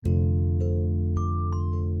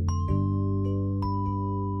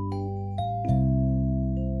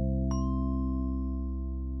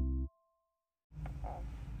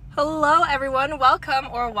Hello, everyone.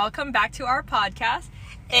 Welcome back to our podcast.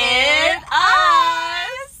 It's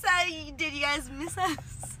us. Did you guys miss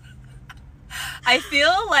us? I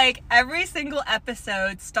feel like every single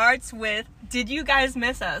episode starts with, did you guys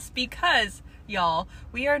miss us? Because, y'all,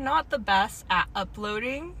 we are not the best at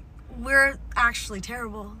uploading. We're actually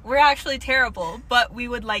terrible. But we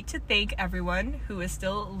would like to thank everyone who is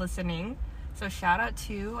still listening. So shout out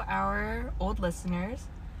to our old listeners.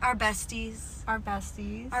 Our besties.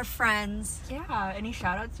 Our friends. Yeah. Any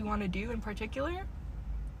shout outs you want to do in particular?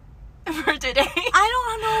 For today?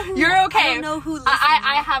 I don't know who. You're okay. I don't know who listens.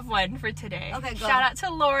 I have one for today. Okay, go. Shout out to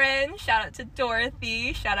Lauren. Shout out to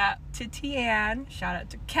Dorothy. Shout out to Tian. Shout out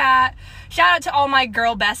to Kat. Shout out to all my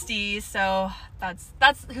girl besties. So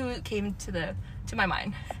that's who came to my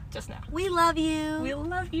mind just now. We love you. We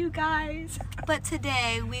love you guys. But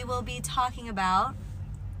today we will be talking about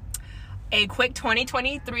a quick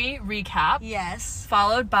 2023 recap. Yes.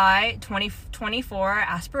 Followed by 2024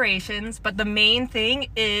 aspirations. But the main thing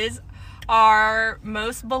is our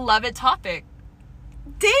most beloved topic.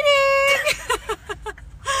 Dating!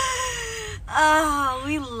 Oh,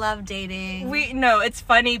 we love dating. It's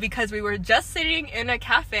funny because we were just sitting in a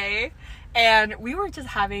cafe and we were just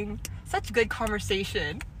having such good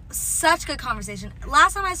conversation. Last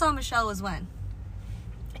time I saw Michelle was when?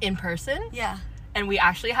 In person? Yeah. And we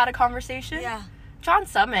actually had a conversation? Yeah. John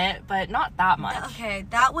Summit, but not that much. Okay,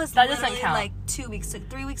 that doesn't count. Like 3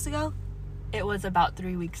 weeks ago? It was about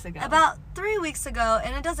 3 weeks ago. About 3 weeks ago,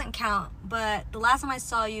 and it doesn't count. But the last time I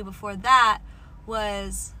saw you before that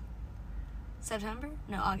was September?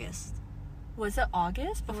 No, August. Was it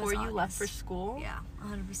August before you August. left for school? Yeah,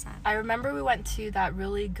 100%. I remember we went to that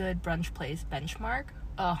really good brunch place, Benchmark.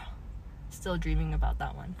 Oh, still dreaming about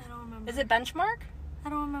that one. I don't remember. Is it Benchmark? I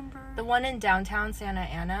don't remember. The one in downtown Santa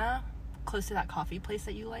Ana, close to that coffee place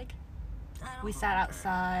that you like? We sat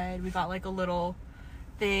outside, we got like a little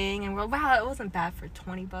thing, and we're like, wow, it wasn't bad for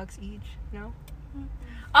 $20 each, no? Mm-hmm.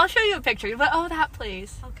 I'll show you a picture, but that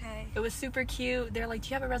place. Okay. It was super cute. They're like, do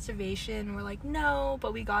you have a reservation? We're like, no,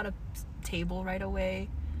 but we got a table right away.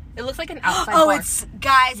 It looks like an outside bar.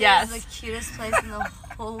 Yes. It is the cutest place in the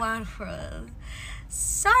whole wide world.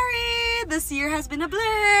 Sorry, this year has been a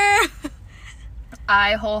blur.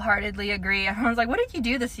 I wholeheartedly agree. Everyone's like, what did you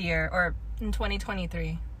do this year? Or in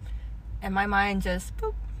 2023? And my mind just,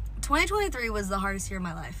 boop. 2023 was the hardest year of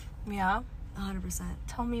my life. Yeah? 100%.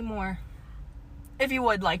 Tell me more. If you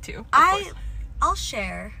would like to. I'll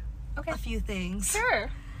share a few things. Sure.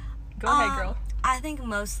 Go ahead, girl. I think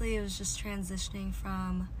mostly it was just transitioning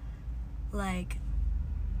from, like,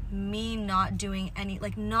 me not doing any,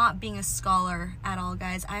 like, not being a scholar at all,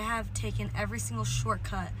 guys. I have taken every single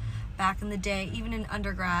shortcut back in the day, even in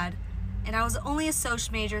undergrad. And I was only a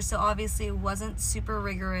social major, so obviously it wasn't super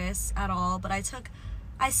rigorous at all. But I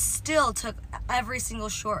still took every single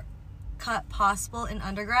shortcut possible in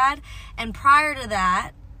undergrad. And prior to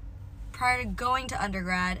going to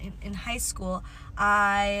undergrad in high school,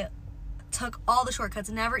 I took all the shortcuts,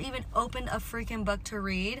 never even opened a freaking book to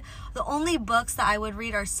read. The only books that I would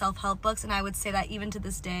read are self-help books, and I would say that even to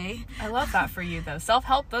this day. I love that for you, though.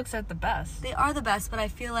 Self-help books are the best. They are the best, but I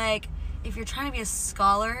feel like if you're trying to be a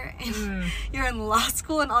scholar and you're in law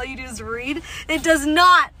school and all you do is read, it does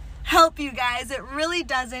not help you guys. It really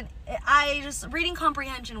doesn't. Reading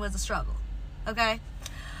comprehension was a struggle, okay?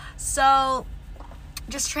 So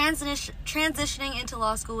just transitioning into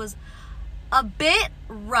law school was a bit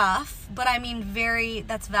rough, but I mean,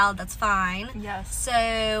 that's valid, that's fine. Yes. So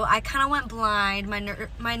I kind of went blind.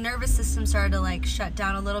 My nervous system started to, like, shut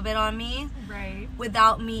down a little bit on me. Right.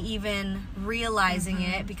 Without me even realizing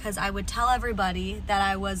it, because I would tell everybody that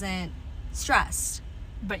I wasn't stressed.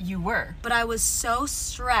 But you were. But I was so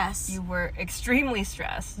stressed. You were extremely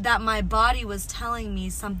stressed. That my body was telling me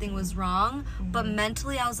something was wrong, but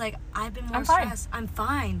mentally I was like, I've been more stressed. I'm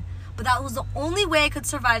fine. But that was the only way I could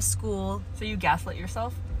survive school. So you gaslit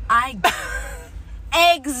yourself?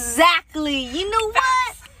 Exactly. You know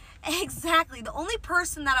what? Exactly. The only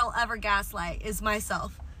person that I'll ever gaslight is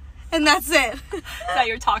myself. And that's it. Is that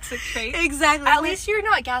your toxic trait? Exactly. At least you're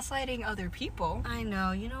not gaslighting other people. I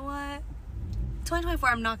know. You know what? 2024,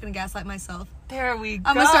 I'm not going to gaslight myself. There we go.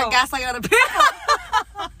 I'm going to start gaslighting other people.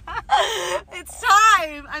 It's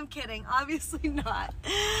time. I'm kidding. Obviously not.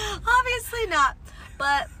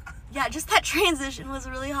 But yeah, just that transition was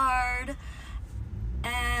really hard.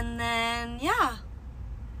 And then, yeah,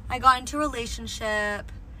 I got into a relationship,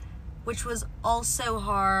 which was also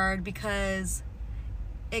hard because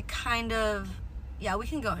it kind of, yeah, we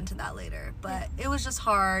can go into that later. But it was just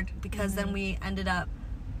hard because then we ended up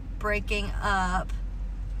breaking up.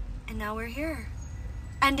 And now we're here.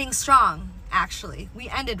 Ending strong. actually. We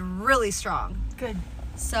ended really strong. Good.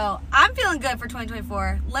 So, I'm feeling good for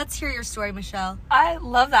 2024. Let's hear your story, Michelle. I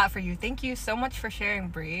love that for you. Thank you so much for sharing,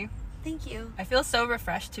 Brie. Thank you. I feel so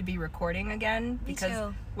refreshed to be recording again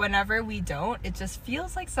because whenever we don't, it just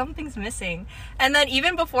feels like something's missing. And then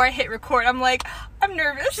even before I hit record, I'm like, I'm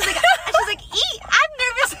nervous. She's like, I'm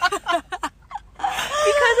nervous.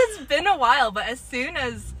 Because it's been a while, but as soon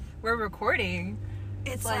as we're recording,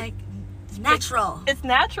 it's like natural. It's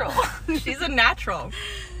natural. She's a natural.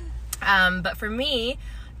 But for me,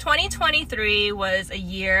 2023 was a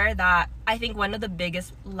year that I think one of the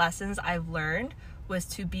biggest lessons I've learned was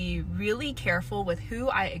to be really careful with who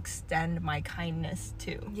I extend my kindness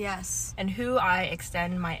to. Yes. And who I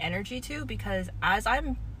extend my energy to, because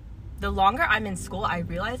the longer I'm in school, I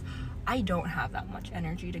realize I don't have that much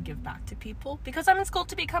energy to give back to people because I'm in school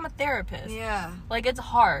to become a therapist. Yeah. Like, it's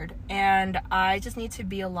hard, and I just need to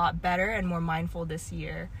be a lot better and more mindful this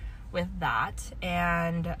year with that.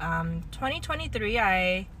 And 2023,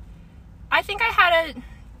 I think I had a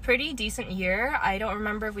pretty decent year. I don't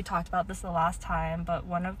remember if we talked about this the last time, but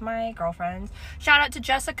one of my girlfriends, shout out to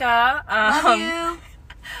Jessica, love you.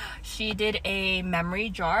 She did a memory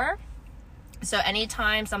jar. So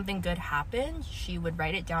anytime something good happened, she would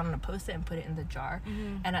write it down on a post-it and put it in the jar.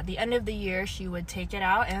 Mm-hmm. And at the end of the year, she would take it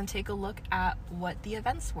out and take a look at what the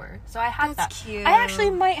events were. So I had That's that. Cute. I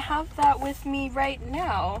actually might have that with me right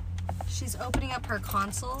now. She's opening up her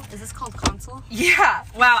console. Is this called console? Yeah.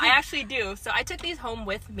 Wow, I actually do. So I took these home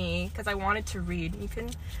with me because I wanted to read. You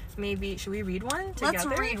can maybe... Should we read one together?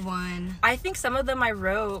 Let's read one. I think some of them I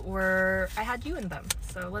wrote I had you in them.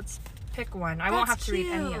 So let's pick one. I won't have to read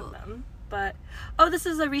any of them. But, this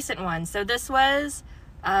is a recent one. So this was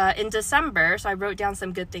in December. So I wrote down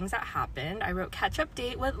some good things that happened. I wrote catch up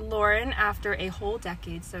date with Lauren after a whole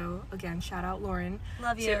decade. So again, shout out Lauren.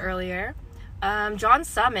 Love you. To earlier. John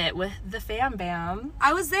Summit with the Fam Bam.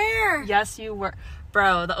 I was there. Yes, you were.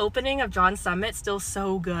 Bro, the opening of John Summit still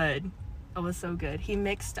so good. It was so good. He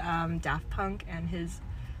mixed Daft Punk and his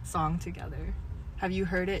song together. Have you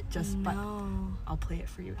heard it? No. I'll play it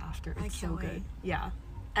for you after. It's so good. Wait. Yeah.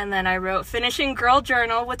 And then I wrote finishing Girl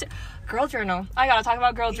Journal. Girl Journal? I gotta talk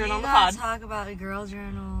about Girl Journal on the pod. Talk about a Girl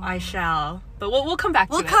Journal. I shall. But we'll come back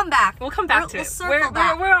to it. We'll come back to we'll it. Circle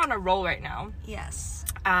back. We're on a roll right now. Yes.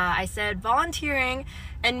 I said volunteering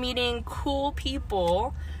and meeting cool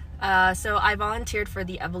people. So I volunteered for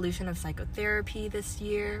the evolution of psychotherapy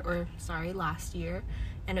last year.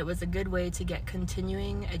 And it was a good way to get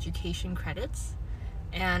continuing education credits.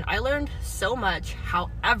 And I learned so much.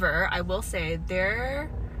 However, I will say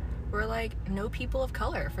there were no people of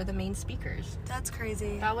color for the main speakers. That's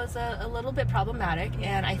crazy. That was a little bit problematic.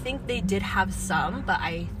 And I think they did have some, but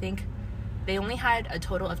I think they only had a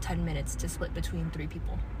total of 10 minutes to split between 3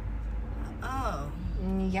 people. Oh.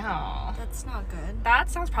 Yeah. That's not good. That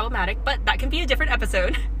sounds problematic, but that can be a different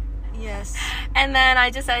episode. Yes. And then I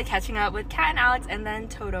just started catching up with Kat and Alex and then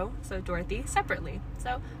Toto, so Dorothy, separately.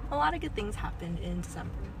 So a lot of good things happened in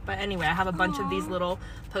December. But anyway, I have a bunch of these little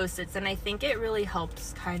Post-its, and I think it really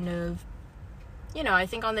helps kind of, I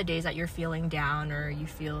think on the days that you're feeling down or you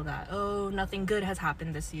feel that, nothing good has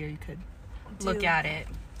happened this year, you could look at it.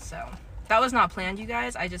 So that was not planned, you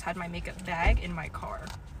guys. I just had my makeup bag in my car.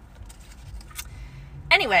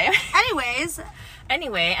 Anyway,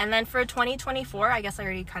 and then for 2024, I guess I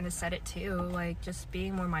already kind of said it too, just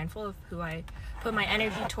being more mindful of who I put my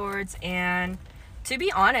energy towards. And to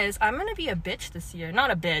be honest, I'm going to be a bitch this year.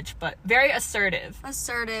 Not a bitch, but very assertive.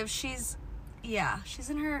 She's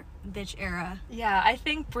in her bitch era. Yeah, I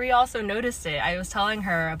think Brie also noticed it. I was telling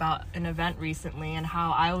her about an event recently and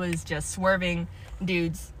how I was just swerving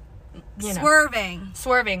dudes.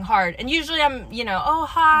 Swerving hard. And usually I'm, oh,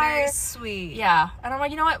 hi. Very sweet. Yeah. And I'm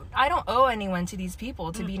like, you know what? I don't owe anyone to these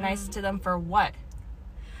people to be nice to them for what?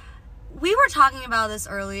 We were talking about this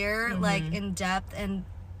earlier, in depth, and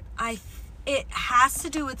it has to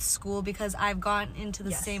do with school because I've gotten into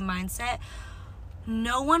the same mindset.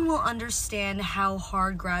 No one will understand how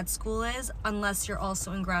hard grad school is unless you're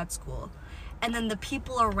also in grad school. And then the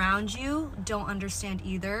people around you don't understand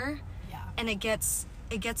either. Yeah. And it gets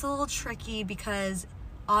a little tricky because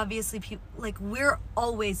obviously we're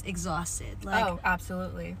always exhausted.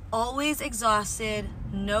 Absolutely. Always exhausted,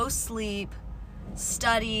 no sleep,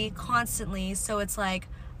 study constantly. So it's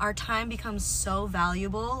our time becomes so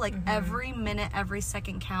valuable. Every minute, every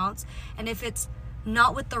second counts. And if it's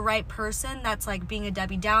not with the right person that's being a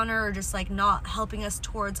Debbie Downer or just not helping us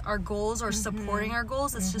towards our goals or supporting our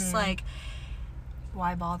goals, it's just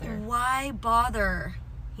why bother? Why bother?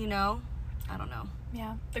 I don't know.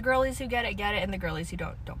 Yeah. The girlies who get it, and the girlies who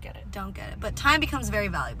don't get it. Don't get it. But time becomes very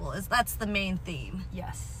valuable. That's the main theme.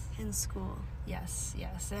 Yes. in school. Yes.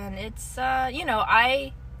 And it's, you know,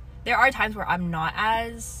 there are times where I'm not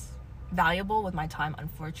as valuable with my time,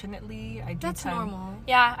 unfortunately. That's normal.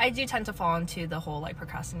 Yeah, I do tend to fall into the whole, like,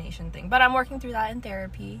 procrastination thing. But I'm working through that in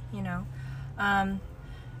therapy, you know.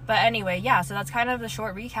 But anyway, yeah, so that's kind of the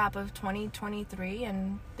short recap of 2023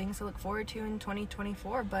 and things to look forward to in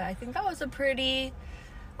 2024. But I think that was a pretty,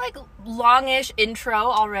 like, longish intro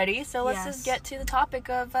already. So let's just get to the topic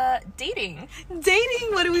of dating. Dating,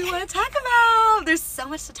 what do we want to talk about? There's so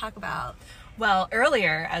much to talk about. Well,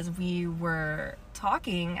 earlier, as we were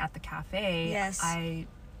talking at the cafe, yes, I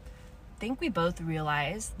think we both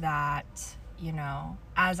realized that, you know,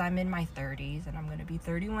 as I'm in my 30s, and I'm going to be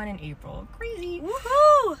 31 in April. Crazy.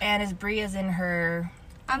 Woohoo! And as Brie is in her...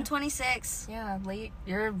 I'm 26. Yeah,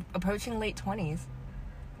 you're approaching late 20s.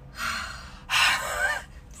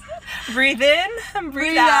 Breathe in,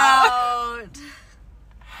 breathe out.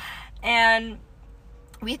 And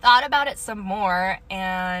we thought about it some more,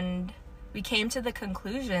 and we came to the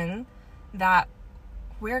conclusion that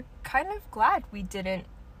we're kind of glad we didn't,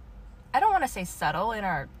 I don't want to say settle in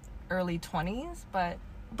our early 20s, but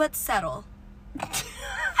settle.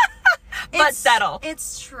 Settle.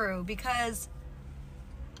 It's true, because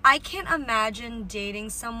I can't imagine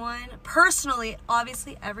dating someone, personally,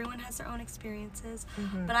 obviously everyone has their own experiences,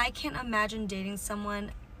 but I can't imagine dating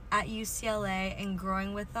someone at UCLA and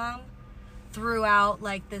growing with them throughout,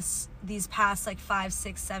 like, these past, like, 5,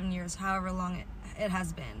 6, 7 years, however long it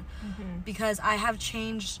has been. Because I have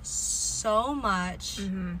changed so much.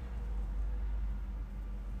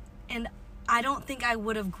 And I don't think I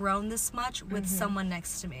would have grown this much with someone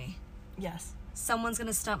next to me. Yes. Someone's going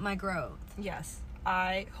to stunt my growth. Yes.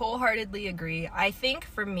 I wholeheartedly agree. I think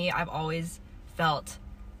for me, I've always felt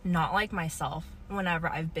not like myself whenever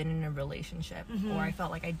I've been in a relationship, or I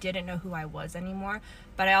felt like I didn't know who I was anymore,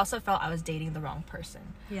 but I also felt I was dating the wrong person.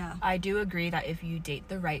 Yeah. I do agree that if you date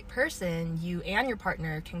the right person, you and your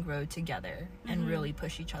partner can grow together and really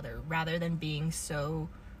push each other rather than being so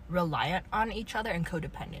reliant on each other and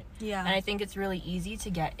codependent. Yeah. And I think it's really easy to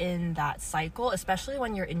get in that cycle, especially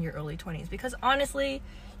when you're in your early 20s, because honestly,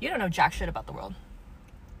 you don't know jack shit about the world.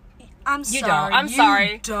 I'm sorry. Don't. I'm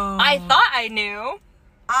sorry. I thought I knew.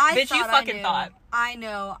 Bitch, you fucking thought. I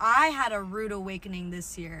know. I had a rude awakening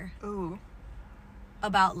this year. Ooh.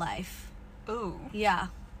 About life. Ooh. Yeah.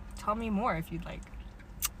 Tell me more if you'd like.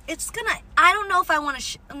 I don't know if I want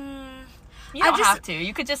to... you don't have to.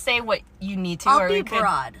 You could just say what you need to. I'll be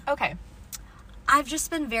broad. Okay. I've just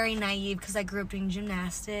been very naive because I grew up doing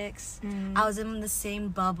gymnastics. I was in the same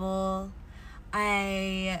bubble.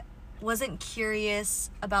 I wasn't curious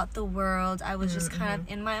about the world. I was just kind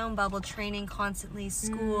of in my own bubble, training constantly,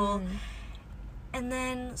 school. And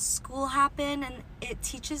then school happened, and it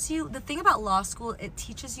teaches you... The thing about law school, it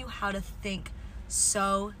teaches you how to think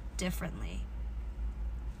so differently.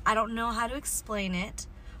 I don't know how to explain it,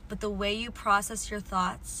 but the way you process your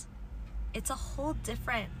thoughts, it's a whole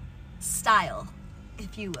different style,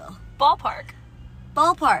 if you will. Ballpark.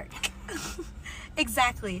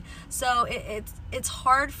 Exactly. So it's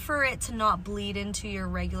hard for it to not bleed into your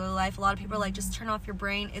regular life. A lot of people are like, just turn off your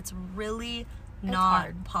brain. It's really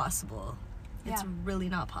not possible. It's really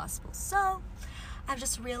not possible. So I've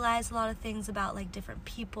just realized a lot of things about, like, different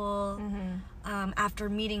people. After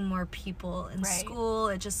meeting more people in school,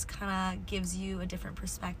 it just kind of gives you a different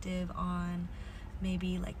perspective on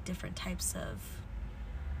maybe, like, different types of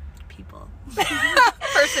people.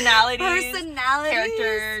 Personalities,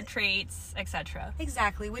 character traits, etc.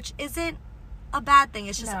 Exactly, which isn't a bad thing.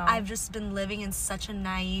 It's just No. I've just been living in such a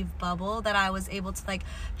naive bubble that I was able to, like,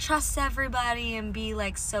 trust everybody and be,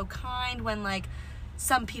 like, so kind when, like,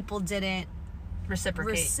 some people didn't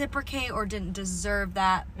reciprocate or didn't deserve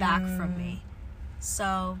that back from me.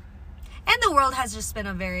 So, and the world has just been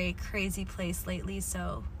a very crazy place lately,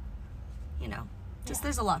 so, you know,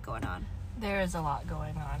 there's a lot going on. There is a lot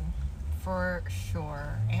going on, for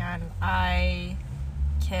sure. And I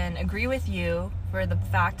can agree with you for the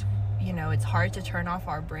fact, you know, it's hard to turn off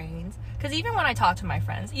our brains. Because even when I talk to my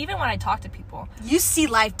friends, even when I talk to people, you see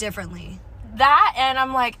life differently. That, and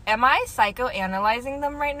I'm like, am I psychoanalyzing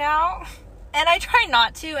them right now? And I try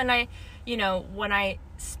not to. And I, you know, when I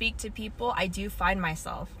speak to people, I do find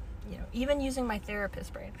myself, you know, even using my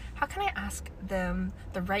therapist brain, how can I ask them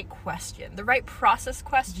the right question, the right process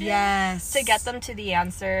question, to get them to the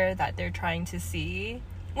answer that they're trying to see,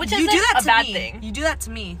 which isn't a bad thing. You do that to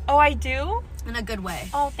me. Oh, I do? In a good way.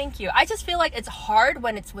 Oh, thank you. I just feel like it's hard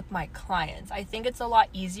when it's with my clients. I think it's a lot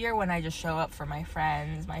easier when I just show up for my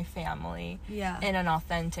friends, my family, in an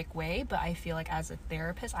authentic way, but I feel like as a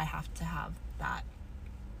therapist, I have to have that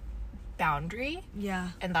boundary. Yeah.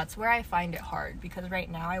 And that's where I find it hard, because right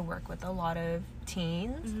now I work with a lot of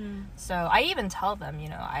teens. Mm-hmm. So I even tell them,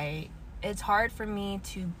 it's hard for me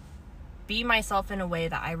to be myself in a way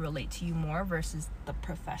that I relate to you more versus the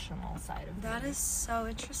professional side of That me. is so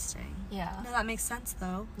interesting. Yeah. No, that makes sense,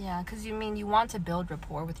 though. Yeah, because you want to build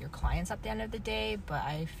rapport with your clients at the end of the day, but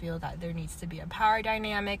I feel that there needs to be a power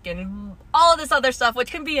dynamic and all of this other stuff,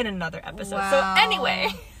 which can be in another episode. Wow. So anyway,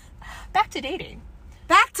 back to dating.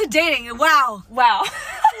 Back to dating. Wow. Wow.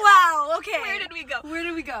 Wow. Okay. Where did we go? Where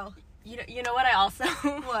did we go? You know what I also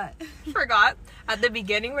What? forgot? At the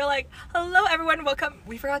beginning, we're like, hello, everyone, welcome.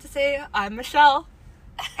 We forgot to say, I'm Michelle.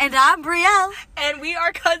 And I'm Brielle. And we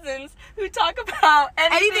are cousins who talk about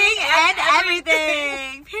anything and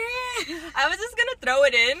everything. Period. I was just going to throw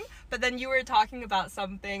it in, but then you were talking about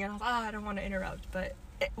something, and I was like, I don't want to interrupt. But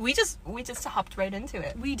we just hopped right into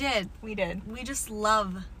it. We did. We did. We just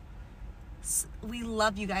love... We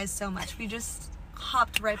love you guys so much. We just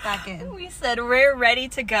hopped right back in. We said we're ready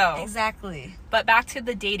to go. Exactly. But back to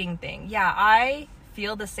the dating thing. Yeah, I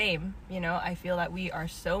feel the same. I feel that we are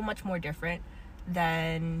so much more different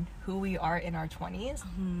than who we are in our 20s.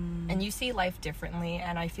 And you see life differently.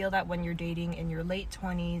 And I feel that when you're dating in your late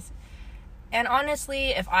 20s, and honestly,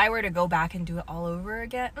 if I were to go back and do it all over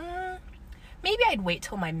again, maybe I'd wait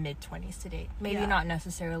till my mid-20s to date. Maybe not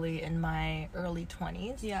necessarily in my early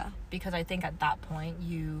 20s. Yeah. Because I think at that point,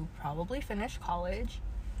 you probably finished college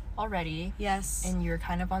already. Yes. And you're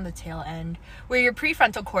kind of on the tail end where your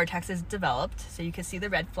prefrontal cortex is developed, so you can see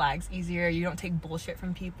the red flags easier. You don't take bullshit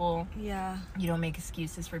from people. Yeah. You don't make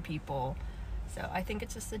excuses for people. So I think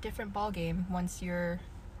it's just a different ball game once you're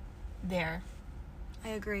there. I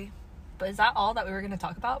agree. But is that all that we were going to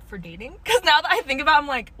talk about for dating? Because now that I think about it, I'm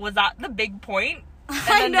like, was that the big point? And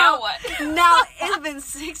then now what? Now it's been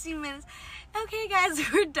 60 minutes. Okay, guys,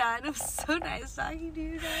 we're done. It was so nice talking to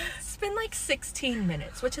you guys. It's been like 16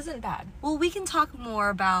 minutes, which isn't bad. Well, we can talk more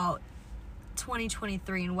about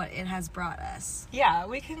 2023 and what it has brought us. Yeah,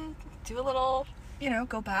 we can do a little,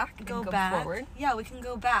 go back and Go go back. forward. Yeah, we can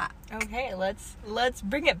go back. Okay, let's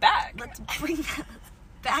bring it back. Let's bring that,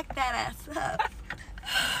 back that ass up.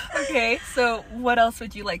 Okay, so what else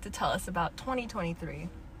would you like to tell us about 2023?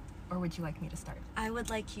 Or would you like me to start? I would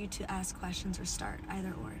like you to ask questions or start,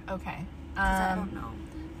 either or. Okay. Because I don't know.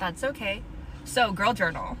 That's okay. So, girl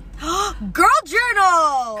journal. Girl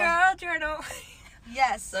journal! Girl journal.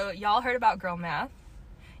 Yes. So, y'all heard about girl math.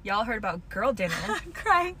 Y'all heard about girl dinner. I'm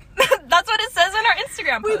crying. That's what it says in our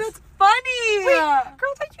Instagram Wait, post. that's funny! Wait,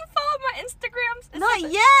 girl, did you follow my Instagrams? It Not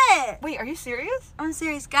says- yet! Wait, are you serious? I'm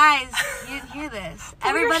serious. Guys, you didn't hear this.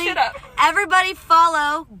 Pull your shit up. Everybody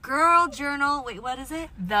follow Girl Journal. Wait, what is it?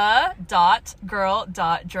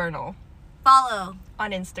 the.girl.journal Follow.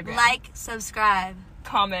 on Instagram. Like, subscribe,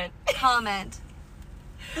 comment. comment.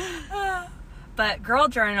 But Girl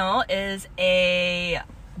Journal is a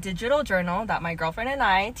digital journal that my girlfriend and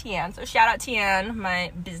I, Tian, so shout out Tian,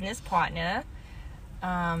 my business partner,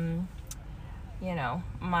 my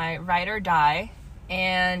ride or die,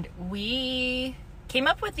 and we came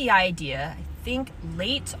up with the idea, I think,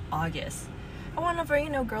 late August. One of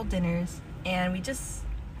our, girl dinners, and I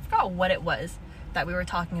forgot what it was that we were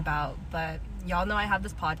talking about, but y'all know I have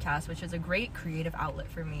this podcast, which is a great creative outlet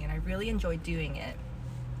for me, and I really enjoy doing it.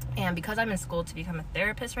 And because I'm in school to become a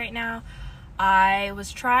therapist right now, I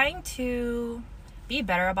was trying to be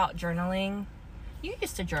better about journaling. You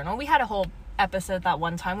used to journal. We had a whole episode that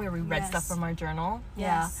one time where we read stuff from our journal.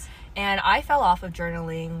 Yes. Yeah. And I fell off of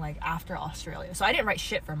journaling after Australia. So I didn't write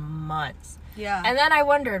shit for months. Yeah. And then I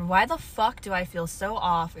wondered, why the fuck do I feel so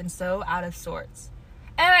off and so out of sorts?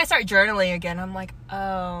 And I start journaling again. I'm like,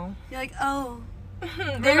 oh. You're like, oh.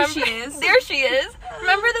 There she is. There she is.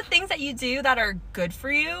 Remember the things that you do that are good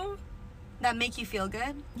for you? That make you feel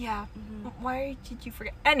good? Yeah. Why did you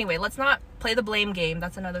forget? Anyway, let's not play the blame game.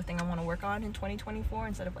 That's another thing I want to work on in 2024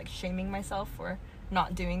 instead of shaming myself for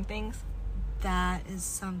not doing things. That is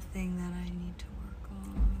something that I need to work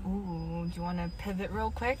on. Ooh, do you want to pivot real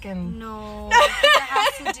quick and... No, because it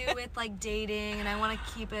has to do with dating, and I want to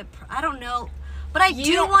keep it. I don't know, but I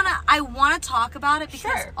want to talk about it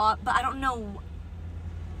because, Sure. But I don't know.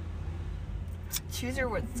 Choose your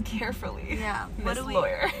words carefully. Yeah, Miss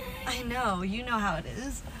Lawyer. I know, you know how it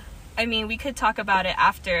is. I mean, we could talk about it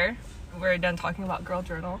after we're done talking about Girl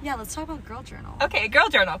Journal. Yeah, let's talk about Girl Journal. Okay, Girl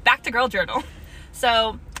Journal. Back to Girl Journal.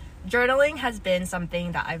 So, journaling has been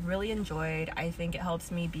something that I've really enjoyed. I think it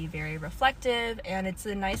helps me be very reflective, and it's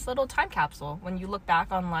a nice little time capsule when you look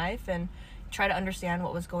back on life and try to understand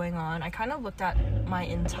what was going on. I kind of looked at my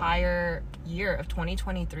entire year of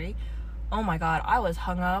 2023. Oh my god, I was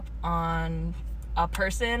hung up on a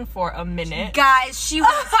person for a minute. Guys, she was...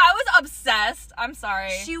 I was obsessed. I'm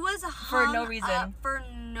sorry. She was for no reason. For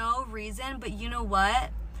no reason, but you know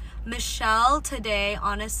what? Michelle today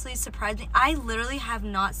honestly surprised me. I literally have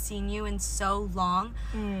not seen you in so long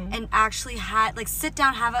and actually had, like, sit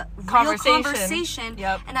down, have a real conversation.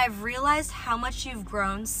 Yep. And I've realized how much you've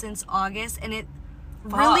grown since August, and it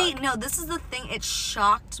really, no, this is the thing, it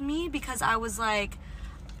shocked me because I was like...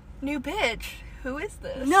 New bitch. Who is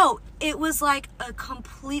this? No, it was like a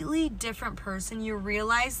completely different person. You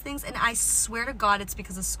realize things, and I swear to God it's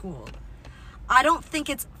because of school. I don't think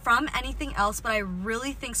it's from anything else, but I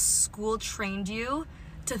really think school trained you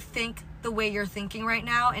to think the way you're thinking right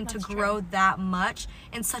now and to grow that much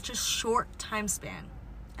in such a short time span.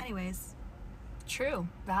 Anyways. True.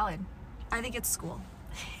 Valid. I think it's school.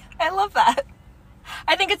 I love that.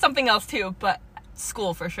 I think it's something else too, but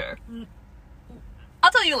school for sure. I'll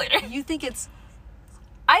tell you later. You think it's...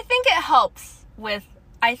 I think it helps with...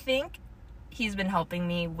 I think he's been helping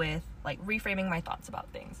me with, like, reframing my thoughts about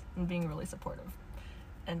things and being really supportive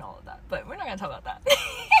and all of that. But we're not going to talk about that.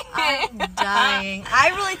 I'm dying. I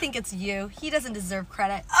really think it's you. He doesn't deserve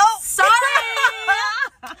credit. Oh! Sorry!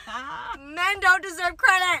 Men don't deserve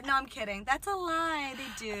credit. No, I'm kidding. That's a lie.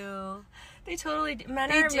 They do. They totally do.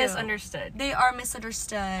 Men are misunderstood. They are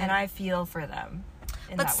misunderstood. And I feel for them.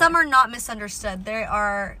 But some are not misunderstood. They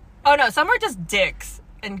are... Oh, no. Some are just dicks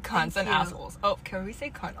and cunts and assholes. Oh, can we say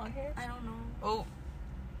cunt on here? I don't know. Oh.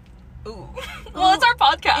 Ooh. Well, it's our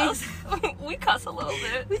podcast. We cuss a little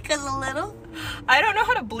bit. We cuss a little? I don't know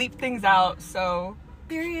how to bleep things out, so...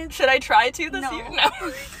 Period. Should I try to this year? No.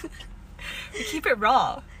 We keep it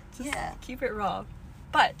raw. Just keep it raw.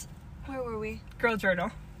 But... Where were we? Girl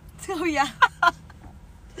journal. Oh, yeah.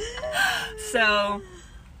 So...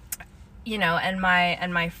 You know, and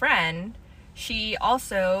my friend, she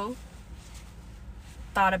also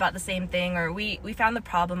thought about the same thing, or we found the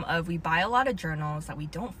problem of we buy a lot of journals that we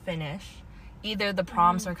don't finish. Either the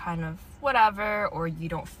prompts are kind of whatever, or you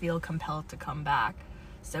don't feel compelled to come back.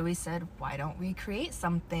 So we said, why don't we create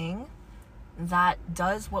something that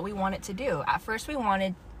does what we want it to do? At first we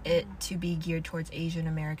wanted it to be geared towards Asian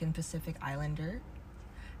American Pacific Islander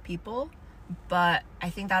people. But I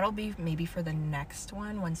think that'll be maybe for the next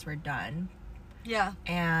one once we're done. Yeah.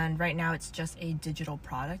 And right now it's just a digital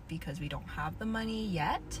product because we don't have the money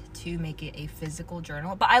yet to make it a physical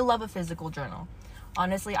journal. But I love a physical journal.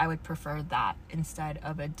 Honestly, I would prefer that instead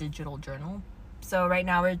of a digital journal. So right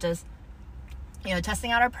now we're just, you know,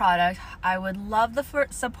 testing out our product. I would love the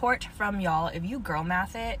support from y'all. If you girl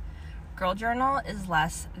math it, Girl Journal is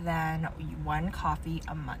less than 1 coffee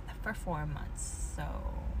a month for 4 months. So...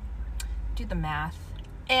 do the math.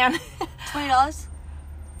 And $20?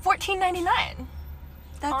 $14.99.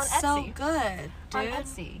 That's so good, dude. On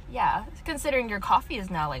Etsy. Yeah. Considering your coffee is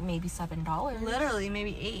now like maybe $7. Literally,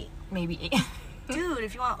 maybe 8. Maybe 8. Dude,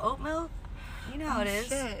 if you want oat milk, you know how it is.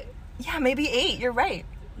 Shit. Yeah, maybe 8. You're right.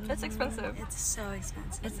 That's expensive. It's so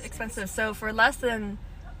expensive. It's expensive. So for less than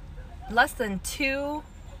 2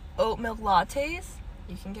 oat milk lattes,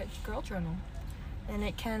 you can get Girl Journal. And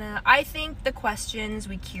it can, I think the questions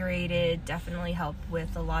we curated definitely help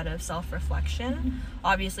with a lot of self-reflection.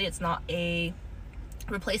 Obviously, it's not a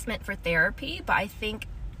replacement for therapy, but I think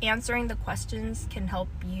answering the questions can help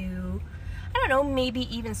you, I don't know, maybe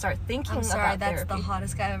even start thinking about therapy. I'm sorry, that's the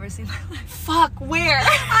hottest guy I've ever seen in my life. Fuck, where?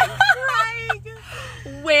 I'm crying.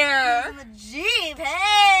 Where? In the Jeep,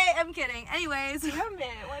 hey! I'm kidding. Anyways. Damn it,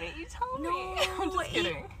 why didn't you tell me? No, I'm just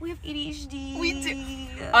kidding. We have ADHD. We do.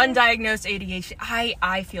 Undiagnosed ADHD.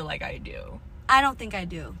 I feel like I do. I don't think I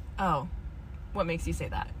do. Oh. What makes you say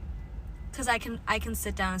that? Because I can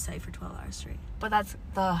sit down and study for 12 hours straight. But that's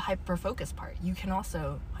the hyper-focus part. You can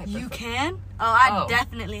also hyper-focus. You can? Oh, I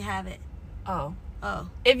definitely have it. Oh. Oh.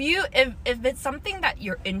 If it's something that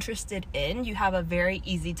you're interested in, you have a very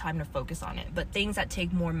easy time to focus on it. But things that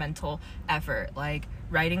take more mental effort, like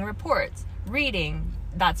writing reports, reading,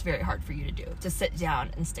 that's very hard for you to do, to sit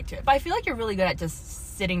down and stick to it. But I feel like you're really good at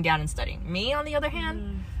just sitting down and studying. Me, on the other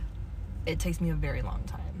hand, it takes me a very long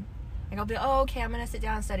time. Like, I'll be, okay, I'm going to sit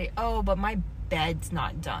down and study. Oh, but my bed's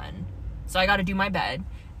not done. So I got to do my bed.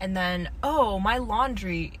 And then, my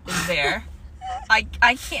laundry is there. I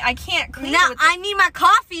can't clean it. I need my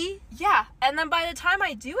coffee. Yeah, and then by the time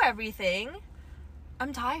I do everything,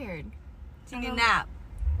 I'm tired. So you need a nap.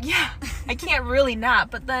 Yeah, I can't really nap,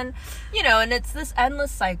 but then, and it's this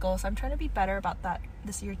endless cycle, so I'm trying to be better about that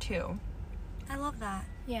this year too. I love that.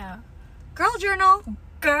 Yeah. Girl journal.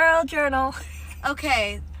 Girl journal.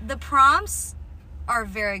 Okay, the prompts are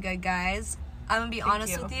very good, guys. I'm gonna be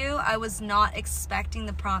honest with you. I was not expecting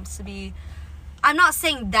the prompts to be I'm not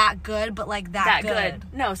saying that good, but like that good.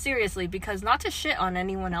 No, seriously, because not to shit on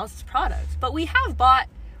anyone else's products, but we bought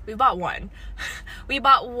one. We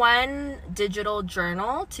bought one digital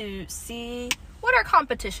journal to see what our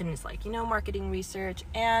competition is like, you know, marketing research.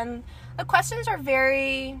 And the questions are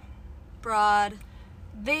very broad.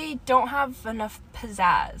 They don't have enough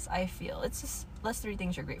pizzazz, I feel. It's just, list 3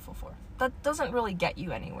 things you're grateful for. That doesn't really get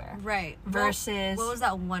you anywhere. Right. Versus... What was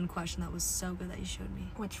that one question that was so good that you showed me?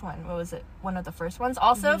 Which one? What was it? One of the first ones.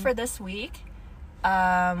 Also, for this week,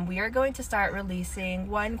 we are going to start releasing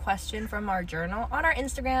one question from our journal on our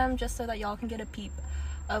Instagram, just so that y'all can get a peep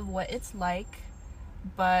of what it's like.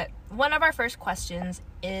 But one of our first questions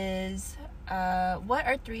is, what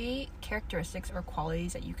are 3 characteristics or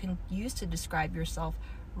qualities that you can use to describe yourself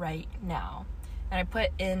right now? And we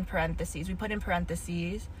put in parentheses, we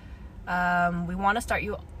want to start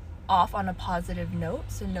you off on a positive note,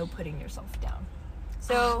 so no putting yourself down.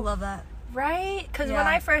 So I love that. Right? Because when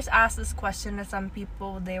I first asked this question to some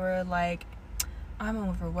people, they were like, I'm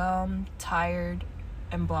overwhelmed, tired,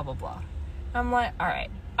 and blah, blah, blah. I'm like, all right.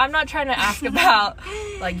 I'm not trying to ask about,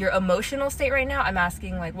 like, your emotional state right now. I'm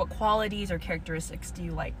asking, like, what qualities or characteristics do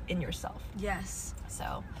you like in yourself? Yes.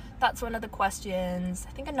 So that's one of the questions.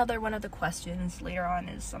 I think another one of the questions later on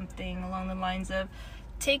is something along the lines of,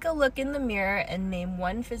 take a look in the mirror and name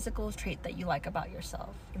one physical trait that you like about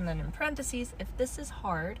yourself. And then in parentheses, if this is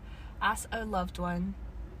hard, ask a loved one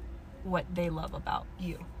what they love about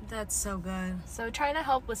you. That's so good. So trying to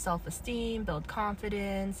help with self-esteem, build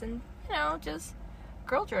confidence, and, you know, just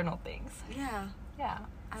girl journal things. Yeah.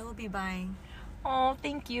 I will be buying. Oh,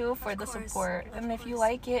 thank you for the support. And if you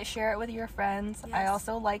like it, share it with your friends. Yes. I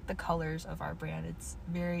also like the colors of our brand. It's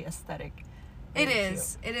very aesthetic. It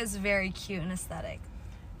is. It is very cute and aesthetic.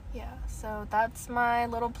 Yeah, so that's my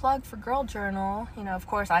little plug for Girl Journal. You know, of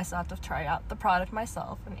course, I still have to try out the product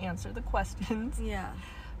myself and answer the questions. Yeah.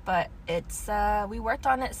 But it's, we worked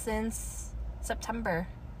on it since September.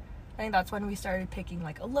 I think that's when we started picking,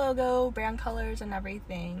 like, a logo, brand colors, and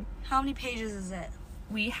everything. How many pages is it?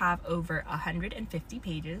 We have over 150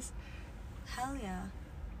 pages. Hell yeah.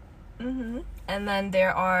 And then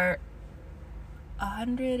there are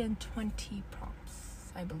 120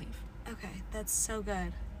 prompts, I believe. Okay, that's so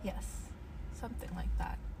good. Yes, something like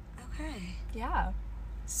that. Okay. Yeah.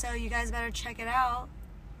 So you guys better check it out.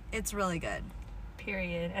 It's really good.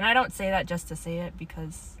 Period. And I don't say that just to say it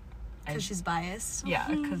because she's biased. Yeah,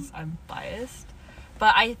 because I'm biased.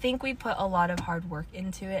 But I think we put a lot of hard work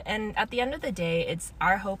into it. And at the end of the day, it's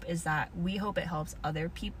our hope is that we hope it helps other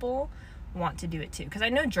people want to do it too. Because I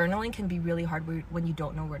know journaling can be really hard when you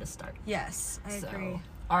don't know where to start. Yes, I agree.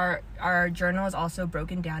 Our journal is also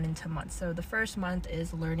broken down into months. So the first month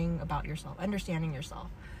is learning about yourself, understanding yourself.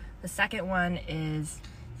 The second one is...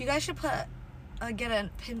 You guys should get a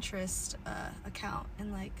Pinterest account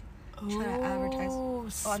and, like, try to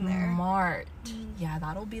advertise on there. Smart. Yeah,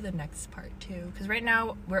 that'll be the next part too. Because right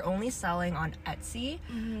now we're only selling on Etsy,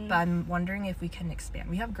 but I'm wondering if we can expand.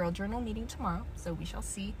 We have Girl Journal meeting tomorrow, so we shall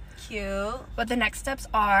see. Cute. What the next steps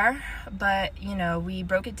are, but you know, we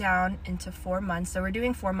broke it down into 4 months, so we're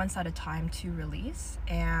doing 4 months at a time to release.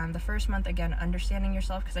 And the first month, again, understanding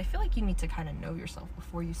yourself, because I feel like you need to kind of know yourself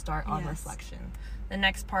before you start on reflection. The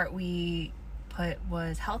next part we put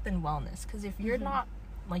was health and wellness, because if you're not,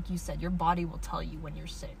 like you said, your body will tell you when you're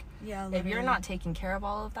sick. Yeah, if you're not taking care of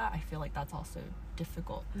all of that, I feel like that's also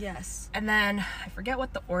difficult. Yes. And then I forget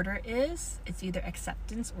what the order is. It's either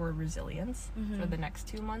acceptance or resilience for the next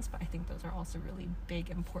 2 months, but I think those are also really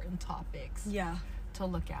big, important topics to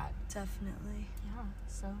look at. Definitely. Yeah,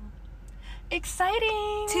 so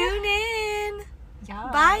exciting. Tune in. Yeah.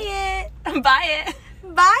 Buy it. Buy it.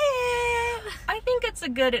 Buy it. I think it's a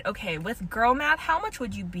good, okay, with girl math, how much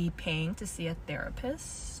would you be paying to see a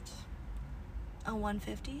therapist? A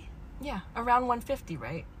 150? Yeah, around 150,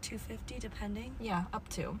 right? 250 depending. Yeah, up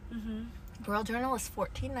to. Girl Journal is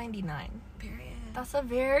 $14.99. Period. That's a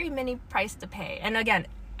very mini price to pay. And again,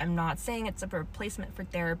 I'm not saying it's a replacement for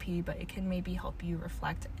therapy, but it can maybe help you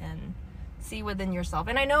reflect and see within yourself.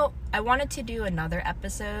 And I know I wanted to do another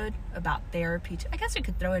episode about therapy too. I guess we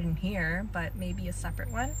could throw it in here, but maybe a separate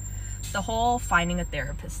one. The whole finding a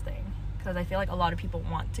therapist thing. Because I feel like a lot of people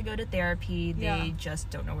want to go to therapy. They just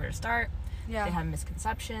don't know where to start. Yeah. They have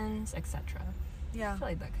misconceptions, etc. Yeah. I feel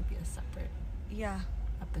like that could be a separate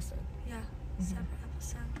episode. Yeah. Separate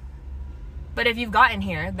episode. But if you've gotten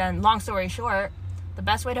here, then long story short, the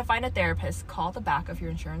best way to find a therapist, call the back of your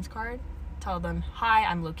insurance card. Tell them, hi,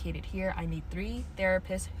 I'm located here. I need 3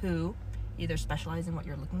 therapists who either specialize in what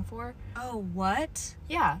you're looking for. Oh, what?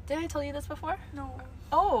 Yeah. Did I tell you this before? No.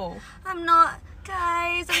 Oh. I'm not.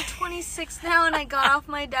 Guys, I'm 26 now and I got off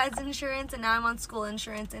my dad's insurance and now I'm on school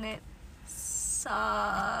insurance and it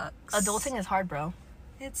sucks. Adulting is hard, bro.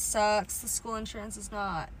 It sucks. The school insurance is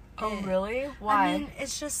not. Oh, really? Why? I mean,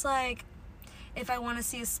 it's just like, if I want to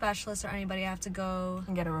see a specialist or anybody, I have to go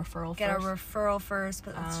and get a referral first,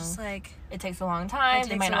 but it's just like... It takes a long time.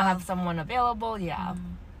 They might not have someone available. Yeah.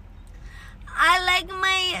 I like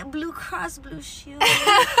my Blue Cross Blue Shield.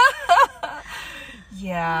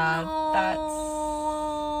 Yeah, no.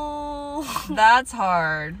 That's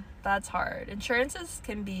hard. That's hard. Insurances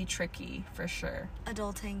can be tricky, for sure.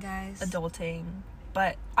 Adulting, guys. Adulting.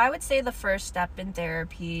 But I would say the first step in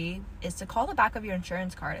therapy is to call the back of your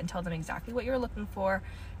insurance card and tell them exactly what you're looking for,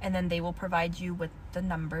 and then they will provide you with the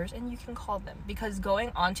numbers and you can call them. Because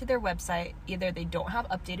going onto their website, either they don't have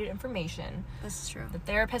updated information, this is true, the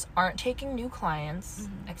therapists aren't taking new clients,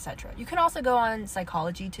 etc. You can also go on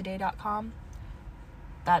psychologytoday.com.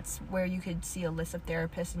 That's where you could see a list of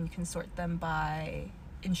therapists and you can sort them by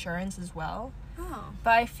insurance as well. Oh.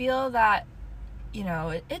 But I feel that, you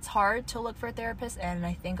know, it's hard to look for a therapist, and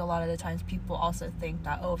I think a lot of the times people also think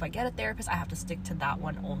that, oh, if I get a therapist, I have to stick to that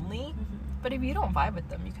one only. But if you don't vibe with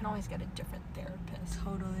them, you can always get a different therapist.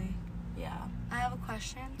 Totally. Yeah. I have a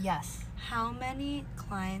question. Yes. How many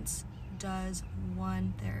clients does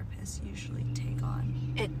one therapist usually take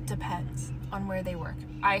on? It depends on where they work.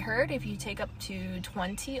 I heard if you take up to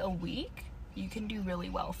 20 a week, you can do really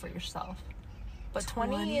well for yourself. But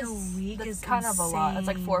 20 a week is kind insane. of a lot. It's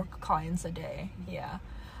like 4 clients a day. Yeah.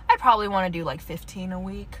 I probably want to do like 15 a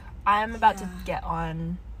week. I'm about to get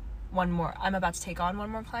on one more. I'm about to take on one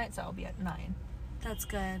more client, so I'll be at 9. That's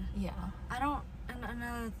good. Yeah. And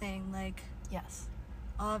another thing, like... Yes.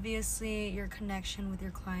 Obviously, your connection with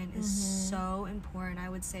your client is so important. I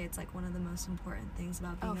would say it's like one of the most important things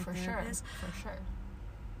about being a therapist. For sure.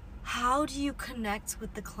 How do you connect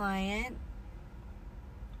with the client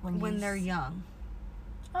when they're young?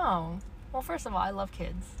 Oh, well, first of all, I love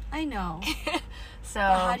kids. I know. So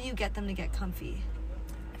but how do you get them to get comfy?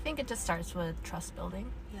 I think it just starts with trust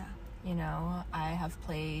building. Yeah. You know, I have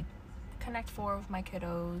played Connect 4 with my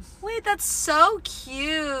kiddos. Wait, that's so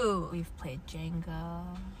cute. We've played Jenga.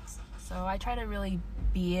 So I try to really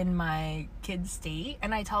be in my kid's state,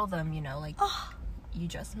 and I tell them, you know, like, you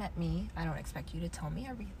just met me. I don't expect you to tell me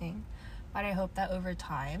everything. But I hope that over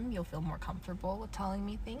time you'll feel more comfortable with telling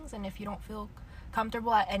me things, and if you don't feel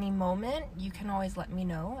comfortable at any moment, you can always let me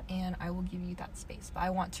know and I will give you that space. But I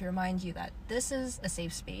want to remind you that this is a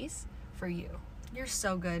safe space for you. You're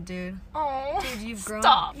so good, dude. Oh, dude, you've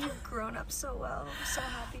grown up so well. I'm so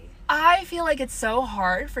happy. I feel like it's so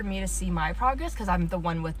hard for me to see my progress because I'm the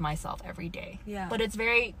one with myself every day. Yeah. But it's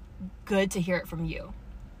very good to hear it from you.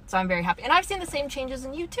 So I'm very happy. And I've seen the same changes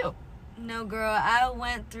in you too. No, girl, I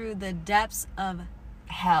went through the depths of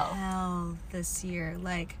hell this year.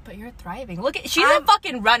 Like, but you're thriving. Look at she's a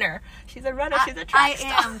fucking runner. She's a runner. She's a track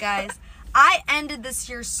star. I am, guys. I ended this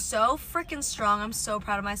year so freaking strong. I'm so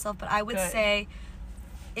proud of myself. But I would say,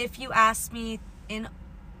 if you asked me in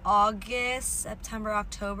August, September,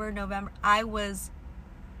 October, November, I was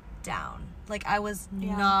down. Like, I was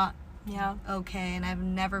not okay, and I've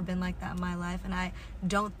never been like that in my life. And I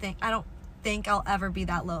don't think I'll ever be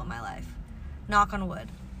that low in my life. Knock on wood.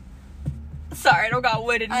 Sorry, I don't got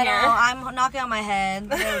wood in here. I know, I'm knocking on my head.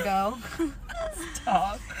 There we go.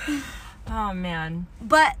 Stop. Oh, man.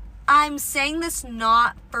 But I'm saying this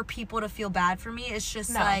not for people to feel bad for me. It's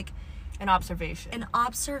just like... An observation.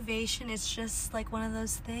 It's just like one of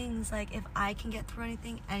those things. Like, if I can get through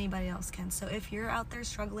anything, anybody else can. So if you're out there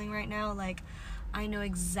struggling right now, like, I know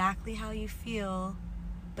exactly how you feel.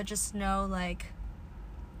 But just know, like,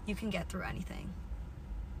 you can get through anything.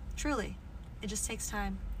 Truly. It just takes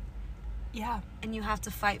time. Yeah. And you have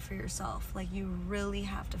to fight for yourself. Like, you really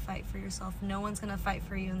have to fight for yourself. No one's going to fight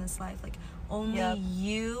for you in this life. Like, only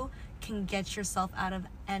you can get yourself out of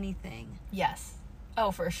anything. Yes.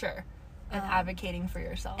 Oh, for sure. And advocating for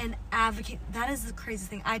yourself. And that is the craziest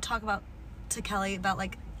thing. I talk about to Kelly about,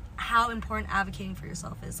 like, how important advocating for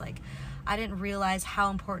yourself is. Like, I didn't realize how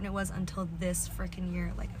important it was until this freaking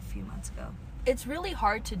year, like, a few months ago. It's really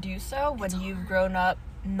hard to do so when you've grown up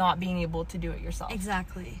not being able to do it yourself.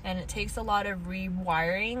 Exactly. And it takes a lot of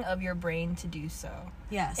rewiring of your brain to do so.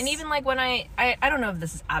 Yes. And even like when I don't know if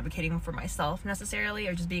this is advocating for myself necessarily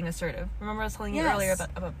or just being assertive. Remember I was telling you earlier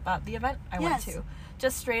about the event I went to?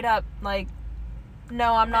 Just straight up like,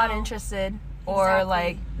 no, I'm not interested. Or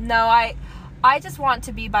like, no, I just want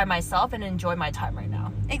to be by myself and enjoy my time right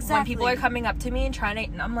now. Exactly. When people are coming up to me and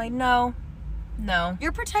trying to, I'm like, no, No.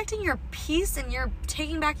 You're protecting your peace and you're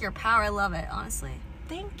taking back your power. I love it, honestly.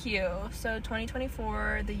 Thank you. So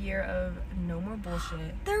 2024, the year of no more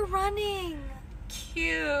bullshit. They're running.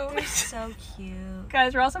 Cute. They're so cute.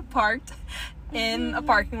 Guys, we're also parked in a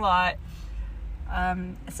parking lot.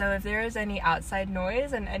 So if there is any outside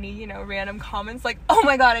noise and any, random comments like, oh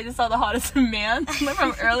my god, I just saw the hottest man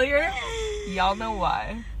from earlier, y'all know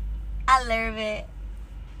why. I love it.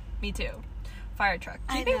 Me too. Fire truck.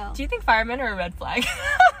 I know. Do you think firemen are a red flag?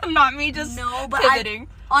 Not me just pivoting.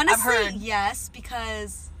 Honestly, I've heard. yes,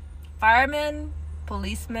 because firemen,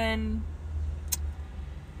 policemen,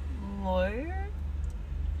 lawyers,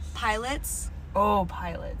 pilots. Oh,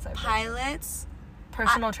 pilots. Pilots.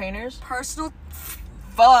 Personal trainers.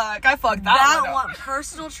 Fuck, I fucked that one up.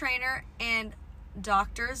 Personal trainer and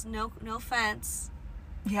doctors. No offense.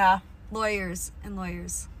 Yeah. Lawyers.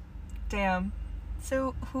 Damn.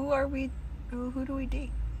 So who are we? Who do we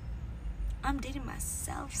date? I'm dating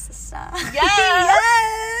myself, sister. Yes.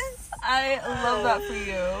 Yes. I love that for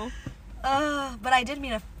you. But I did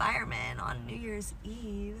meet a fireman on New Year's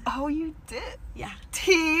Eve. Oh, you did? Yeah.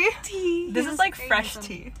 Tea. This is like fresh handsome.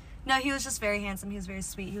 tea. No, he was just very handsome. He was very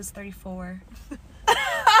sweet. He was 34.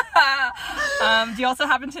 Do you also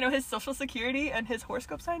happen to know his social security and his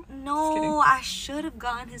horoscope sign? No, I should have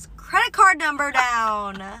gotten his credit card number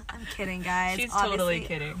down. I'm kidding, guys. She's Obviously, totally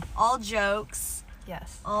kidding. All jokes.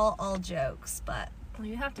 Yes. All jokes, but Well,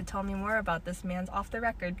 you have to tell me more about this man's off the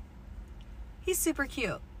record. he's super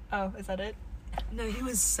cute. Oh, is that it? No, he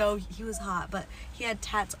was hot, but he had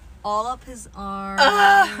tats all up his arms.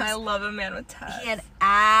 I love a man with tats. He had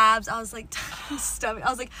abs. I was like, his stomach. I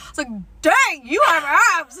was like, dang, you have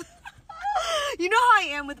abs. You know how I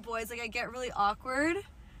am with boys. Like, I get really awkward.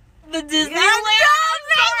 The Disneyland.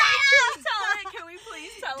 Can we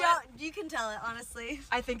please tell it? You can tell it, honestly.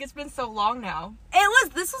 I think it's been so long now.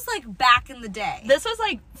 This was like back in the day. This was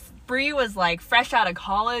like, Bree was like fresh out of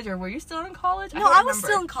college, or were you still in college? No, I was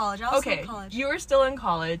still in college. Okay, you were still in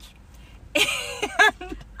college.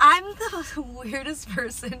 And I'm the weirdest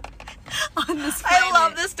person on this planet. I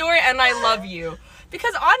love this story, and I love you.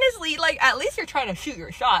 Because honestly, like, at least you're trying to shoot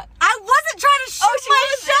your shot. I wasn't trying to shoot my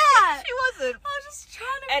shot. She wasn't. I was just trying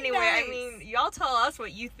to Anyway, be nice. I mean, y'all tell us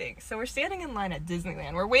what you think. So we're standing in line at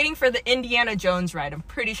Disneyland. We're waiting for the Indiana Jones ride. I'm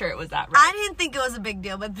pretty sure it was that ride. I didn't think it was a big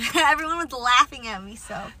deal, but everyone was laughing at me,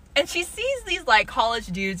 so. And she sees these, like, college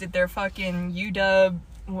dudes at their fucking UW,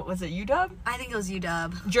 what was it, UW? I think it was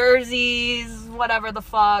UW. Jerseys, whatever the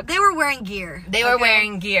fuck. They were wearing gear. They were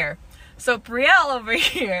wearing gear. So Brielle over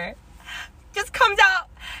here just comes out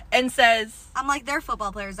and says... I'm like, they're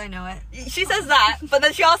football players, I know it. She says that, but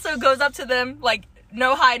then she also goes up to them, like,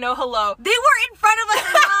 no hi, no hello. They were in front of us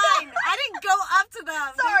in line. I didn't go up to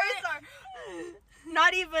them. Sorry.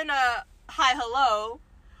 Not even a hi, hello.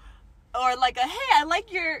 Or like a, hey, I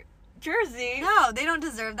like your jersey. No, they don't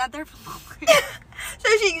deserve that. They're football players. So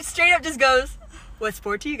she straight up just goes, what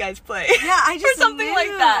sport do you guys play? Yeah, I just or something knew. like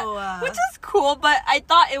that. Which is cool, but I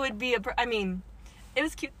thought it would be it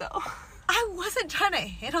was cute though. I wasn't trying to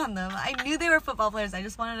hit on them. I knew they were football players. I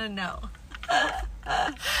just wanted to know.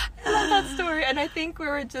 I love that story, and I think we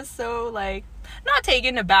were just so, like, not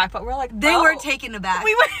taken aback, but we're like, They were taken aback.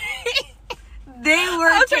 We were. They were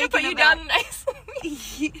I was taken trying to put you aback. down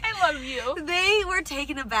nicely. I love you. They were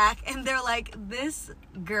taken aback, and they're like, this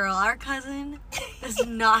girl, our cousin, does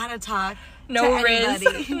not how to talk No to riz.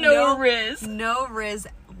 anybody. No riz. No riz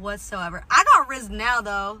whatsoever. I got riz now,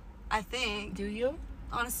 though, I think. Do you?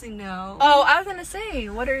 Honestly, no. Oh, I was gonna say,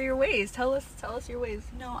 what are your ways? Tell us your ways.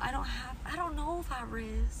 No, I don't know if I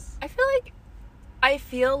riz. I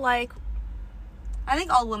feel like I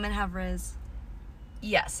think all women have riz.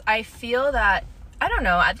 yes, I feel that, I don't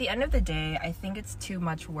know, at the end of the day, I think it's too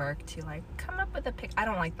much work to, like, come up with a pic. I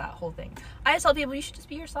don't like that whole thing. I just tell people you should just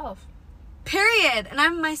be yourself. Period. And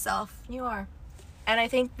I'm myself. You are. And I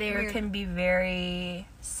think there Weird. can be very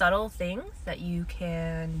subtle things that you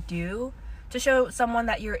can do to show someone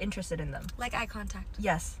that you're interested in them. Like eye contact.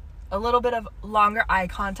 Yes. A little bit of longer eye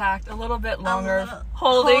contact, a little bit longer little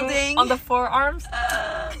holding on the forearms.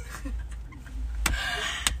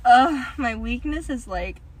 My weakness is,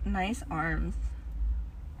 like, nice arms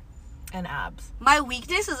and abs. My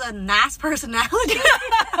weakness is a nice personality.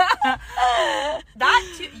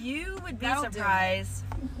 That too, you would be That'll do it. surprised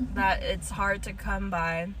that it's hard to come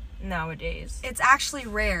by nowadays. It's actually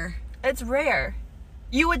rare. It's rare.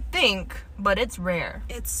 You would think, but it's rare.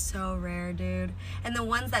 It's so rare, dude. And the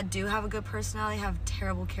ones that do have a good personality have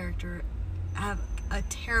terrible character. Have a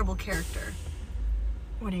terrible character.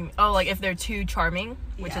 What do you mean? Oh, like if they're too charming,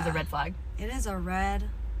 which is a Yeah. red flag. It is a red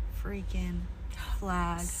freaking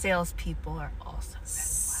flag. Salespeople are also red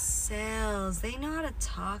flags. sales. They know how to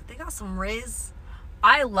talk. They got some riz.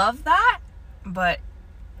 I love that, but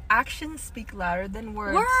actions speak louder than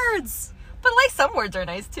words. Words! But, like, some words are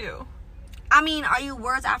nice, too. I mean, are you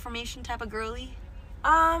words affirmation type of girly?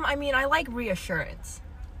 I mean, I like reassurance.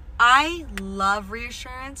 I love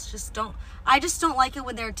reassurance. I just don't like it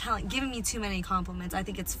when they're giving me too many compliments. I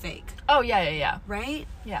think it's fake. Oh, yeah. Right?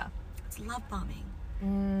 Yeah. It's love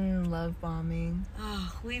bombing. Love bombing.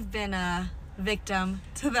 Oh, we've been a victim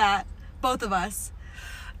to that. Both of us.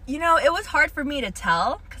 You know, it was hard for me to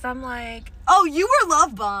tell, because I'm like... Oh, you were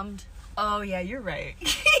love bombed. Oh, yeah, you're right.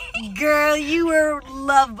 Girl, you were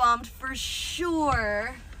love bombed for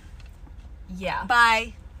sure. Yeah.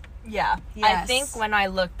 By... Yeah. Yes. I think when I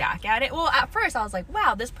look back at it, well, at first I was like,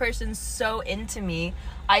 wow, this person's so into me.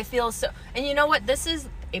 I feel so... And you know what? This is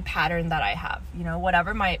a pattern that I have. You know,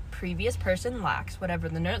 whatever my previous person lacks, whatever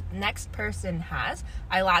the next person has,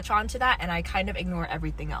 I latch onto that and I kind of ignore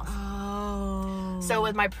everything else. Oh. So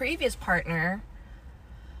with my previous partner,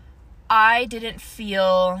 I didn't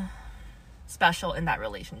feel special in that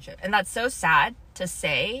relationship. And that's so sad to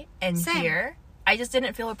say and hear. I just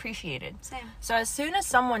didn't feel appreciated. Same. So as soon as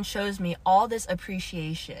someone shows me all this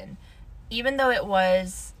appreciation, even though it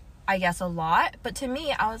was, I guess, a lot, but to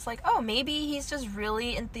me, I was like, oh, maybe he's just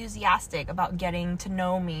really enthusiastic about getting to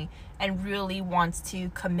know me and really wants to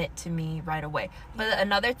commit to me right away. But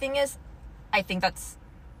another thing is, I think that's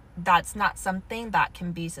not something that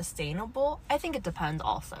can be sustainable. I think it depends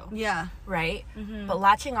also. Yeah. Right? Mm-hmm. But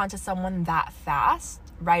latching onto someone that fast,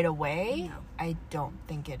 right away, No. I don't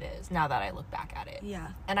think it is, now that I look back at it. Yeah.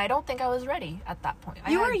 And I don't think I was ready at that point.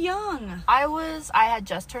 You were young. I had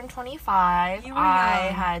just turned 25. You were I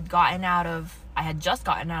young. had just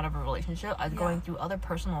gotten out of a relationship. I was going through other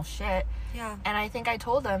personal shit. Yeah. And I think I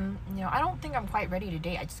told them, you know, I don't think I'm quite ready to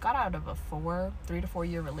date. I just got out of a 3 to 4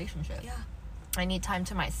 year relationship. Yeah. I need time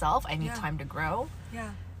to myself. I need Yeah. time to grow.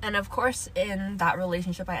 Yeah. And of course, in that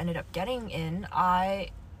relationship I ended up getting in,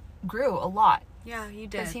 I grew a lot. Yeah, you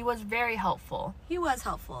did. Because he was very helpful. He was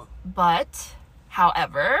helpful. But,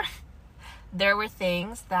 however, there were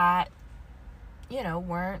things that, you know,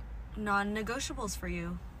 weren't... Non-negotiables for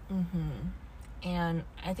you. Mm-hmm. And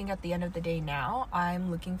I think at the end of the day now, I'm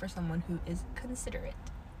looking for someone who is considerate.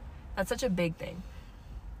 That's such a big thing.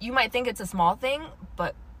 You might think it's a small thing,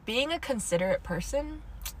 but being a considerate person,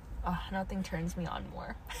 nothing turns me on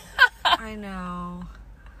more. I know.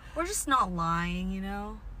 Or just not lying, you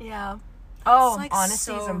know? Yeah. Oh, like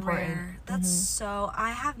honesty is so important. Rare. That's so... I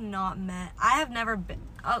have never been...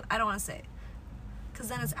 Oh, I don't want to say it. Because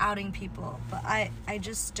then it's outing people. But I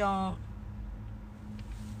just don't...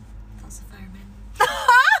 That was a fireman.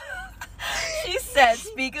 She said,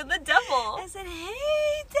 speak of the devil. I said,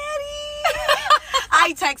 hey, daddy.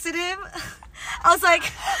 I texted him. I was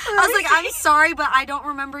like, I'm sorry, but I don't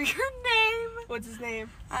remember your name. What's his name?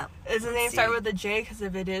 Does Does his name start with a J? Because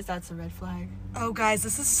if it is, that's a red flag. Oh, guys,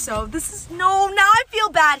 no, now I feel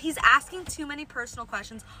bad. He's asking too many personal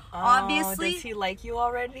questions. Obviously. Does he like you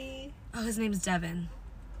already? Oh, his name's Devin.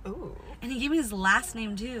 Ooh. And he gave me his last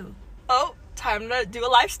name, too. Oh, time to do a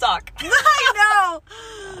livestock. I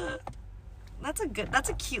know. That's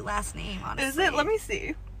a cute last name, honestly. Is it? Let me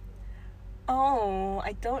see. Oh,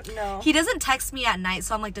 I don't know. He doesn't text me at night,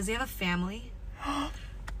 so I'm like, does he have a family? Oh,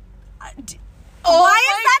 why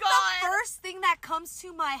is that the first thing that comes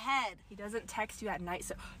to my head? He doesn't text you at night,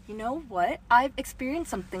 so you know what? I've experienced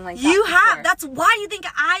something like that. You have. before. That's why you think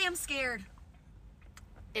I am scared.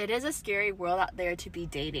 It is a scary world out there to be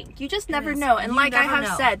dating. You just never is. know. And You like I never have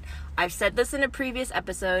know. said, I've said this in a previous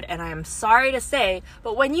episode, and I am sorry to say,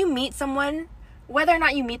 but when you meet someone, whether or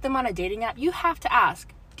not you meet them on a dating app, you have to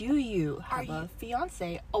ask, do you have a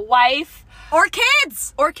fiance, a wife, Or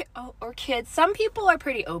kids. or kids? Some people are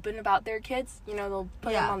pretty open about their kids. You know, they'll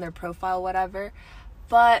put them Yeah. on their profile, whatever.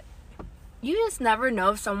 But you just never know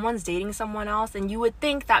if someone's dating someone else, and you would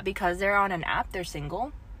think that because they're on an app, they're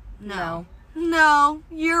single. No,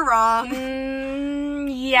 you're wrong.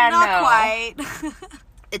 Yeah, Not no. quite.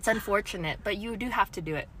 It's unfortunate, but you do have to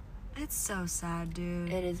do it. It's so sad,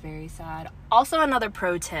 dude. It is very sad. Also, another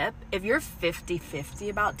pro tip, if you're 50-50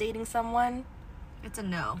 about dating someone, It's a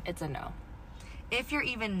no. it's a no. If you're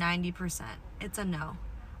even 90%, it's a no.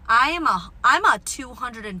 I'm a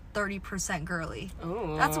 230% girly.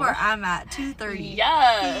 Ooh. That's where I'm at. 230.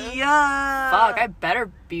 Yes. Yeah. Fuck, I better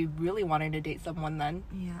be really wanting to date someone then.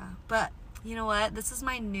 Yeah. But you know what? This is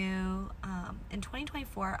my new in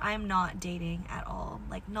 2024, I'm not dating at all.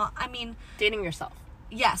 Dating yourself.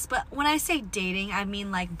 Yes, but when I say dating, I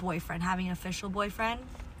mean like boyfriend, having an official boyfriend.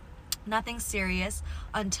 Nothing serious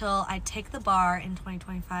until I take the bar in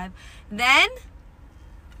 2025. Then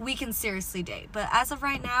we can seriously date. But as of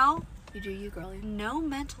right now, You do you, girlie. no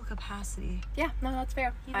mental capacity. Yeah, no, that's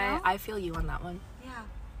fair. You know? I feel you on that one. Yeah.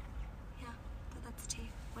 But that's tea.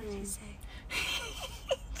 What did he say?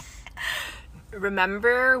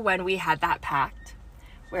 Remember when we had that pact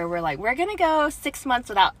where we're like, we're gonna go 6 months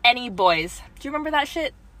without any boys? Do you remember that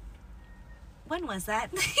shit? When was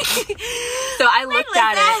that? So I looked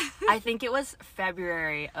at it. I think it was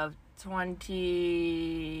February of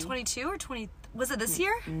 22 or 20? Was it this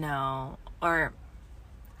year? No. Or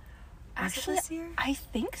Was actually, it this year? I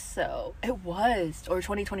think so. It was. Or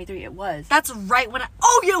 2023, it was. That's right when it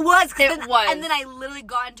was. It was. And then I literally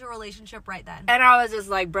got into a relationship right then. And I was just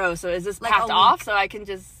like, bro, so is this Like packed a off week. so I can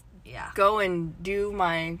just Yeah. go and do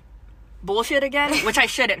my bullshit again? Which I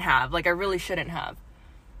shouldn't have. Like, I really shouldn't have.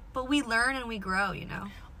 But we learn and we grow, you know?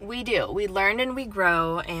 We do. We learn and we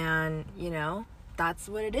grow, and, you know, that's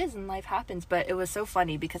what it is, and life happens. But it was so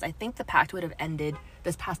funny because I think the pact would have ended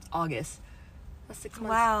this past August. That's 6 months.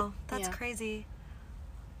 Wow, that's Yeah. crazy.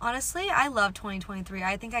 Honestly, I love 2023.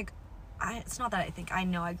 I think it's not that I think, I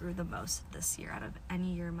know I grew the most this year out of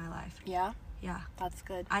any year in my life. Yeah? Yeah. That's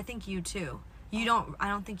good. I think you too. I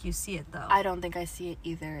don't think you see it though. I don't think I see it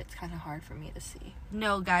either. It's kind of hard for me to see.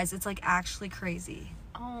 No, guys, it's like actually crazy.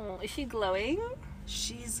 Oh, is she glowing?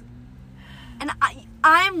 And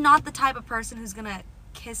I'm not the type of person who's gonna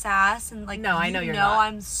kiss ass and like. No, I know you're not.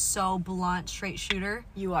 I'm so blunt, straight shooter.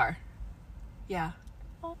 You are. Yeah.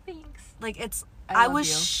 Oh, thanks. Like I I love was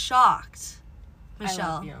you. shocked, I Michelle.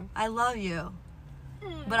 love you. I love you,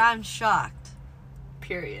 but I'm shocked.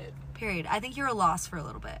 Period. Period. I think you're a loss for a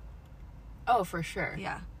little bit. Oh, for sure.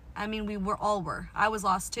 Yeah. I mean, we all were. I was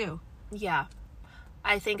lost too. Yeah.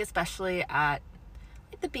 I think especially at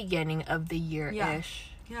the beginning of the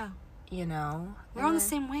year-ish, Yeah. you know. We're on the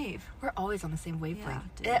same wave. We're always on the same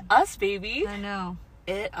wavelength. Yeah, dude. It us, baby. I know.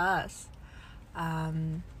 It us. Yeah.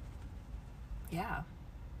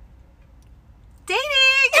 Dating!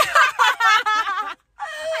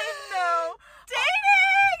 I know.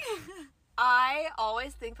 Dating! I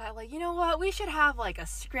always think that, like, you know what? We should have, like, a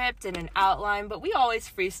script and an outline, but we always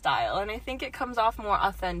freestyle, and I think it comes off more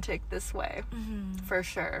authentic this way. Mm-hmm. For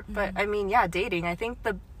sure. But, I mean, yeah, dating. I think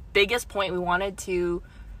the biggest point we wanted to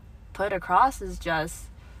put across is just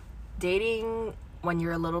dating when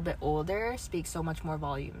you're a little bit older speaks so much more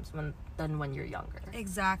volumes than when you're younger.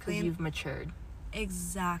 Exactly. Because you've matured.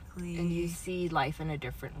 Exactly. And you see life in a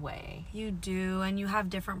different way. You do, and you have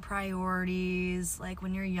different priorities. Like,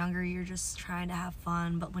 when you're younger, you're just trying to have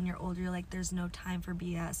fun, but when you're older, you're like, there's no time for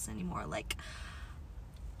BS anymore. Like,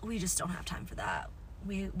 we just don't have time for that.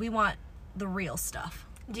 We want the real stuff.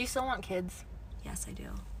 Do you still want kids? Yes, I do.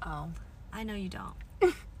 Oh. I know you don't.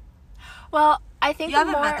 Well, I think You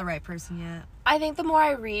haven't met the right person yet. I think the more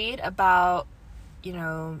I read about, you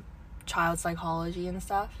know, child psychology and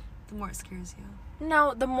stuff, The more it scares you.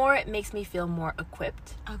 no, the more it makes me feel more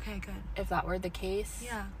equipped, Okay, good. if that were the case.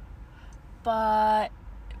 Yeah. But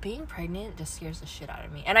being pregnant just scares the shit out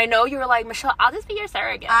of me. And I know you were like, Michelle, I'll just be your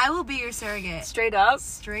surrogate. I will be your surrogate. Straight up.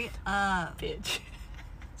 Straight up. Bitch.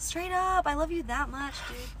 Straight up. I love you that much,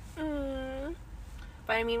 dude.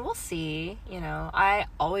 But I mean, we'll see. You know, I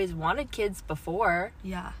always wanted kids before.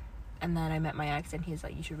 Yeah. And then I met my ex and he's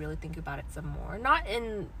like, you should really think about it some more. Not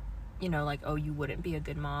in, you know, like, oh, you wouldn't be a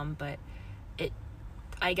good mom, but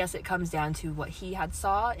I guess it comes down to what he had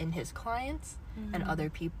saw in his clients and other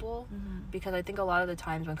people. Because I think a lot of the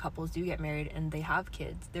times when couples do get married and they have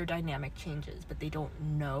kids, their dynamic changes, but they don't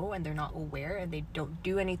know and they're not aware and they don't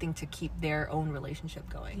do anything to keep their own relationship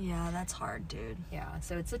going. Yeah, that's hard, dude. Yeah,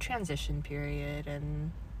 so it's a transition period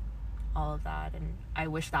and all of that, and I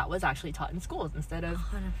wish that was actually taught in schools instead of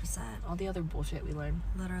 100%. all the other bullshit we learn.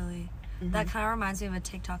 Literally. That kind of reminds me of a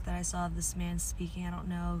TikTok that I saw of this man speaking. I don't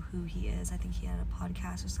know who he is. I think he had a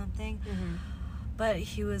podcast or something. But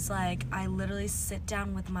he was like, I literally sit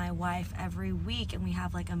down with my wife every week and we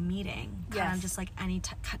have like a meeting. Kind Yes. of just like any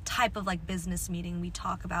type of like business meeting. We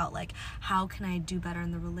talk about like, how can I do better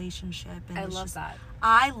in the relationship? And I it's love just- that.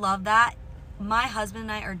 I love that. My husband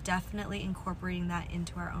and I are definitely incorporating that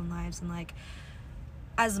into our own lives. And like,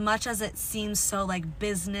 as much as it seems so like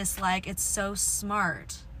business like, it's so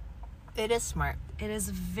smart. It is smart. It is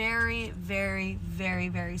very, very, very,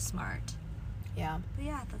 very smart. Yeah. But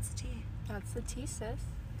yeah, that's the tea. That's the tea, sis.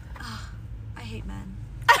 I hate men.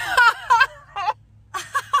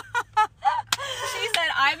 She said,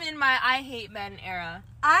 I'm in my I hate men era.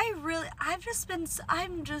 I'm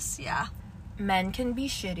just, yeah. Men can be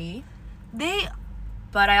shitty, They,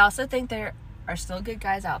 but I also think there are still good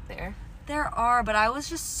guys out there. there are, but I was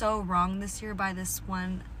just so wrong this year by this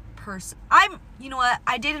one person. You know what?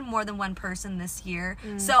 I dated more than one person this year.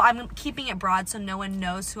 So I'm keeping it broad so no one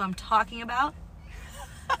knows who I'm talking about.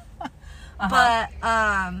 But,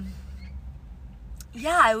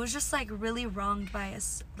 yeah, I was just, like, really wronged by,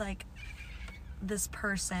 like, this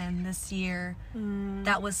person this year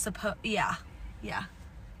that was yeah.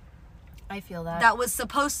 I feel that. That was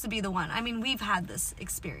supposed to be the one. I mean, we've had this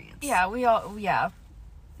experience. Yeah,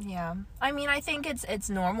 Yeah. I mean, I think it's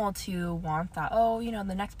normal to want that. Oh, you know,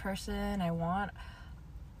 the next person I want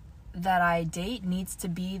that I date needs to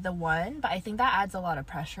be the one. But I think that adds a lot of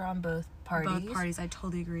pressure on both parties. Both parties, I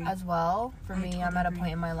totally agree. As well. For me, totally I'm at a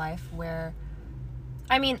point in my life where,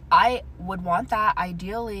 I mean, I would want that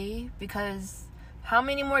ideally, because how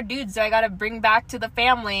many more dudes do I gotta bring back to the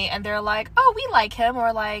family and they're like, oh, we like him,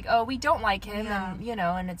 or like, oh, we don't like him, and, you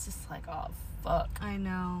know, and it's just like, oh, fuck. I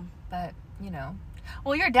know. But, you know.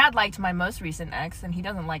 Well, your dad liked my most recent ex, and he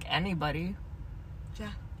doesn't like anybody.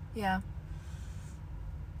 Yeah. Yeah.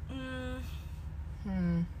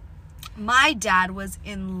 My dad was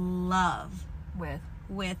in love with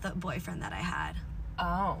a boyfriend that I had.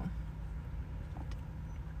 Oh.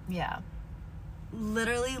 Yeah.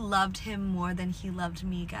 Literally loved him more than he loved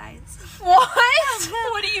me, guys. What?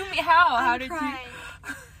 What do you mean? How did crying.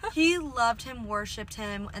 He loved him, worshipped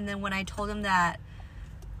him, and then when I told him that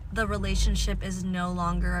the relationship is no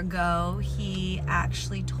longer a go, he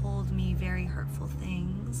actually told me very hurtful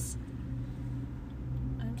things.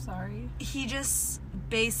 I'm sorry. He just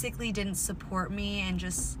basically didn't support me and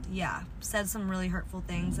just, said some really hurtful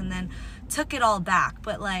things and then took it all back.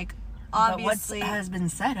 But, like, obviously... But what has been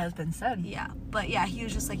said has been said. Yeah. But, yeah, he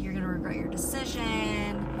was just like, you're gonna regret your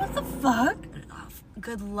decision. What the fuck?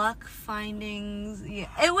 Good luck finding... Yeah.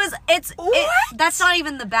 That's not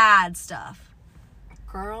even the bad stuff.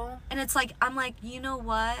 Girl. And it's like, I'm like, you know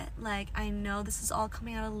what? Like, I know this is all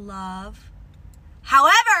coming out of love.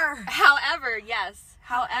 However, yes.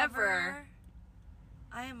 However,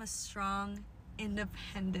 I am a strong,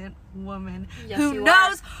 independent woman yes, who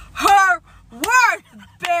knows her worth,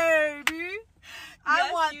 baby.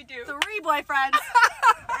 I want you do. 3 boyfriends,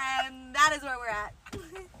 and that is where we're at.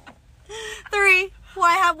 3.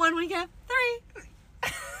 Why have one weekend? 3.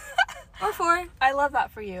 Or 4. I love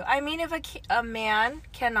that for you. I mean, if a man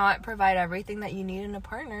cannot provide everything that you need in a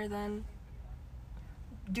partner, then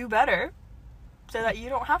do better so that you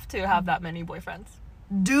don't have to have that many boyfriends.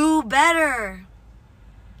 Do better.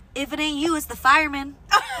 If it ain't you, it's the firemen.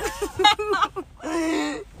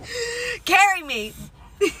 Carry me.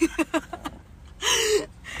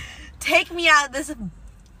 Take me out of this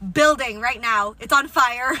building right now. It's on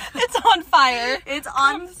fire. It's on fire. It's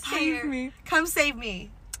on fire. Save me. Come save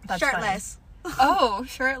me. That's shirtless. Oh,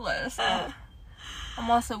 shirtless. I'm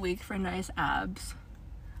also weak for nice abs.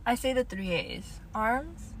 I say the 3 A's.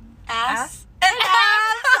 Arms, ass and abs.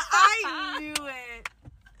 I knew it.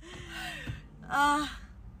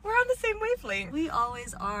 We're on the same wavelength. We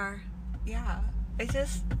always are. Yeah. It's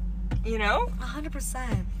just, you know?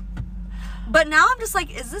 100%. But now I'm just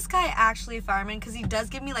like, is this guy actually a fireman? Because he does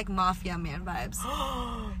give me, like, mafia man vibes.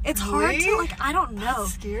 It's hard to, like, I don't know.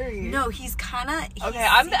 That's scary. No, he's kind of... Okay,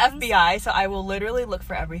 I'm the FBI, so I will literally look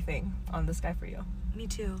for everything on this guy for you. Me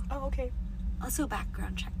too. Oh, okay. Let's do a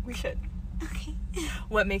background check. We should. Okay.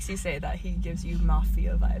 What makes you say that he gives you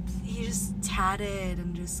mafia vibes? He just tatted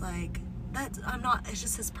and just, like... It's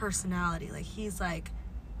just his personality. Like, he's, like...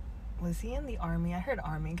 Was he in the army? I heard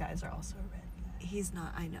army guys are also red. He's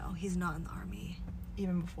not, I know. He's not in the army.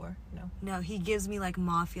 Even before? No. No, he gives me, like,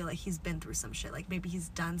 mafia. Like, he's been through some shit. Like, maybe he's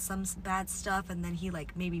done some bad stuff, and then he,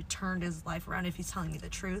 like, maybe turned his life around if he's telling me the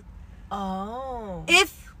truth. Oh.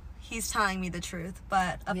 If he's telling me the truth.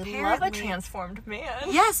 But apparently... We love a transformed man.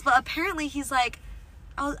 Yes, but apparently he's, like...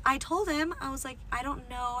 I told him, I was like, I don't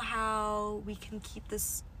know how we can keep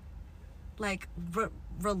this, like,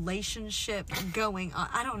 relationship going on.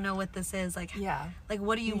 I don't know what this is. Like, yeah. Like,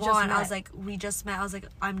 what do you want? I was like, we just met. I was like,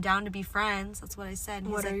 I'm down to be friends. That's what I said.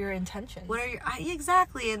 What are your intentions? What are your...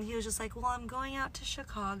 exactly. And he was just like, well, I'm going out to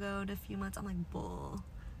Chicago in a few months. I'm like, bull.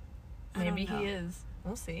 Maybe he is.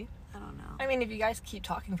 We'll see. I don't know. I mean, if you guys keep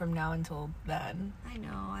talking from now until then. I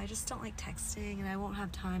know. I just don't like texting, and I won't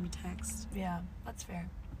have time to text. Yeah, that's fair.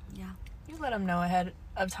 Yeah. You let him know ahead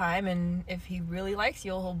of time, and if he really likes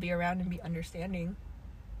you, he'll be around and be understanding.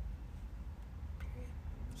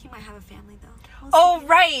 He might have a family, though. We'll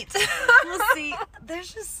right. We'll see.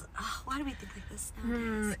 There's just... why do we think like this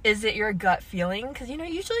nowadays? Is it your gut feeling? Because, you know,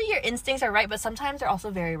 usually your instincts are right, but sometimes they're also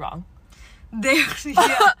very wrong. Sometimes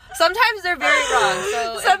they're very wrong.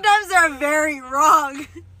 So sometimes they're very wrong.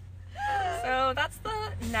 So that's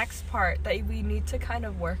the next part that we need to kind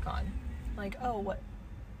of work on. Like, oh, what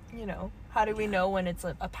you know, how do we know when it's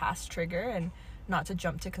a past trigger and not to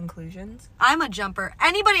jump to conclusions? I'm a jumper.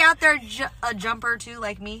 Anybody out there a jumper too,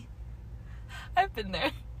 like me? I've been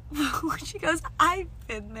there. She goes, I've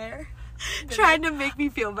been there. Trying to make me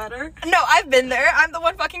feel better. No, I've been there. I'm the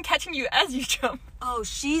one fucking catching you as you jump. Oh,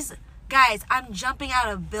 guys, I'm jumping out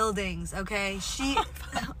of buildings, okay?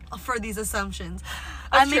 For these assumptions.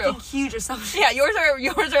 That's I'm true. making huge assumptions. Yeah,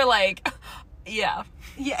 yours are like, yeah.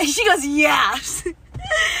 Yeah, she goes, yeah.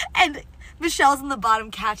 And Michelle's in the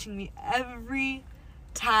bottom catching me every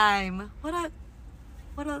time. What a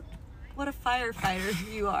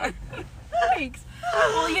firefighter you are. Thanks.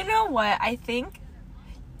 Well, you know what? I think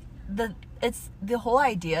it's the whole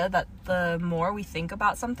idea that the more we think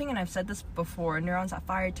about something, and I've said this before, neurons that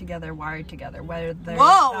fire together, wired together. Whether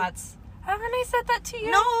Whoa! Haven't I said that to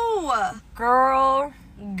you? No! Girl.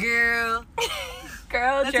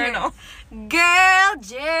 Let's Journal. Girl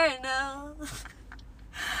journal.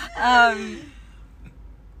 I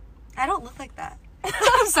I don't look like that.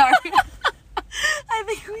 I'm sorry. I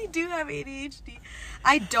think we do have ADHD.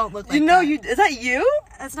 I don't look like that. Is that you?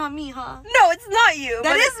 That's not me, huh? No, it's not you.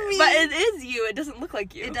 That is me. But it is you. It doesn't look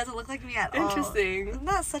like you. It doesn't look like me at all. Interesting. Isn't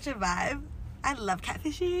that such a vibe? I love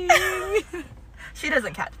catfishing. She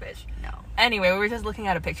doesn't catfish. No. Anyway, we were just looking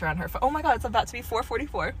at a picture on her phone. Oh my god, it's about to be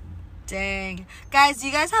 4:44. Dang. Guys, do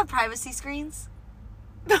you guys have privacy screens?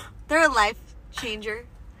 They're a life changer.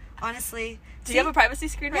 Honestly. Do you have a privacy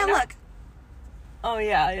screen right now? Yeah, look. Oh,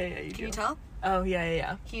 yeah, you do. Can you tell? Oh,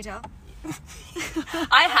 yeah. Can you tell?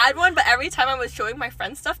 I had one, but every time I was showing my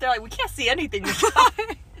friends stuff, they're like, we can't see anything. I'm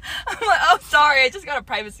like, oh, sorry, I just got a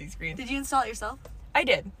privacy screen. Did you install it yourself? I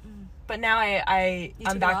did. But now I'm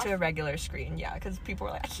took back it to a regular screen, yeah, because people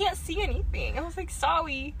were like, I can't see anything. I was like,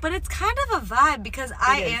 sorry. But it's kind of a vibe because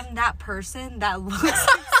I is. am that person that looks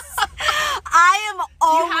I am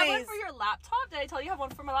always... Do you have one for your laptop? Did I tell you I have one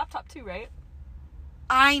for my laptop too, right?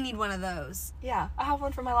 I need one of those. Yeah, I have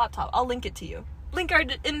one for my laptop. I'll link it to you. Link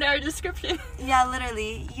in our description. Yeah,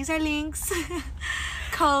 literally. Use our links.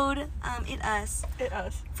 Code, it us.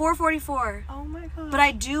 444. Oh my god. But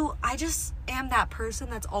I just am that person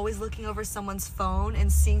that's always looking over someone's phone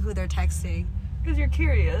and seeing who they're texting. Because you're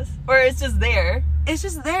curious. Or it's just there. It's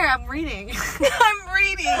just there. I'm reading. I'm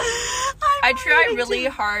reading. I try really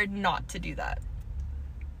hard not to do that.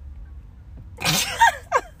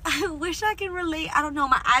 I wish I could relate. I don't know.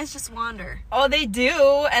 My eyes just wander. Oh, they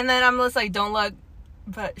do. And then I'm just like, don't look.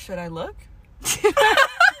 But should I look? I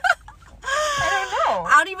don't know.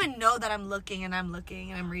 I don't even know that I'm looking and I'm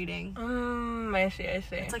reading. I see.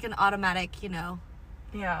 It's like an automatic,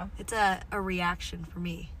 Yeah. It's a reaction for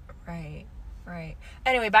me. Right.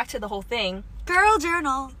 Anyway, back to the whole thing. Girl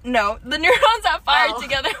journal. No, the neurons that fire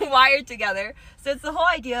together, wired together. So it's the whole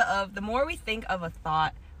idea of the more we think of a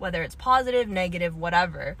thought, whether it's positive, negative,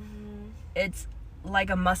 whatever, it's like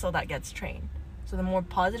a muscle that gets trained. So the more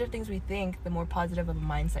positive things we think, the more positive of a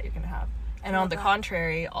mindset you're going to have. And on the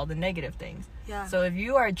contrary, all the negative things. Yeah. So if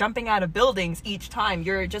you are jumping out of buildings each time,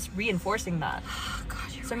 you're just reinforcing that. Oh,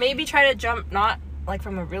 God, so maybe try to jump not like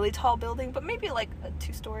from a really tall building, but maybe like a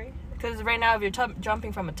 2-story. Because right now, if you're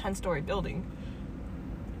jumping from a 10-story building,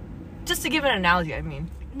 just to give an analogy, I mean.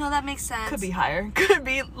 No, that makes sense. Could be higher, could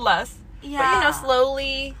be less. Yeah. But,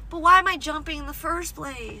 slowly. But why am I jumping in the first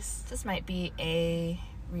place? This might be a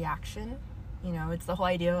reaction. It's the whole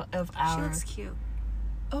idea of our... She looks cute.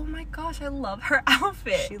 Oh my gosh, I love her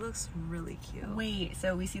outfit. She looks really cute. Wait,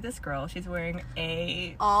 so we see this girl. She's wearing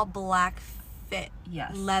a... all black fit.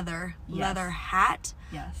 Yes. Leather. Yes. Leather hat.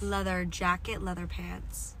 Yes. Leather jacket. Leather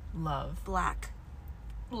pants. Love. Black.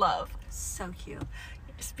 Love. So cute.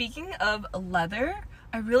 Speaking of leather,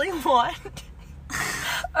 I really want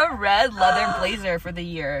a red leather blazer for the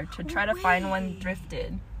year to try to find one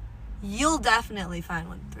thrifted. You'll definitely find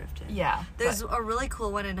one thrifted. Yeah. There's a really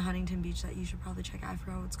cool one in Huntington Beach that you should probably check out. I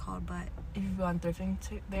forgot what it's called, but... If you've gone thrifting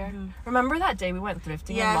there? Remember that day we went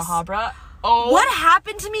thrifting in La Yes. Habra? Oh. What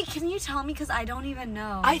happened to me? Can you tell me? Because I don't even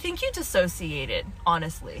know. I think you dissociated,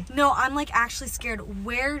 honestly. No, I'm actually scared.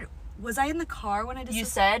 Where... Was I in the car when I dissociated? You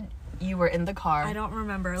said you were in the car. I don't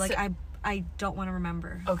remember. I don't want to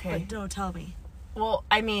remember. Okay. But don't tell me. Well,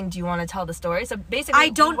 I mean, do you want to tell the story? So basically, I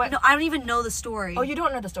don't know. I don't even know the story. Oh, you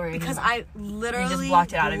don't know the story because anymore. I literally you just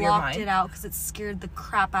blocked it out of your mind. Blocked it out because it scared the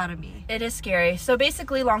crap out of me. It is scary. So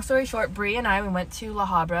basically, long story short, Brie and I, we went to La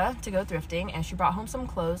Habra to go thrifting, and she brought home some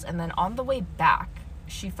clothes. And then on the way back,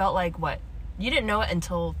 she felt like what? You didn't know it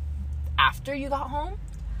until after you got home?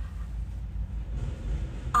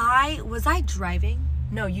 Was I driving?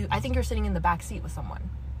 No, I think you're sitting in the back seat with someone,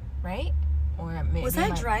 right? Or maybe was I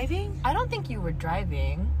driving? I don't think you were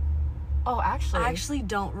driving. Oh, actually. I actually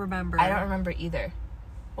don't remember. I don't remember either.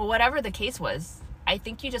 Well, whatever the case was, I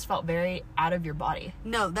think you just felt very out of your body.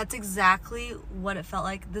 No, that's exactly what it felt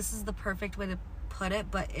like. This is the perfect way to put it,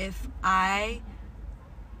 but if I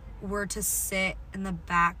were to sit in the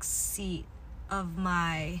back seat of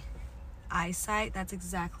my eyesight, that's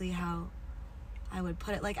exactly how I would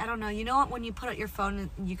put it. Like, I don't know, you know when you put out your phone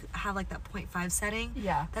and you have like that 0.5 setting?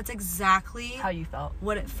 Yeah. That's exactly how you felt.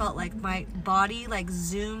 What it felt like. My body like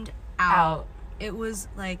zoomed out. It was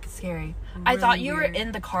like scary. Really I thought you weird. were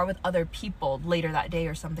in the car with other people later that day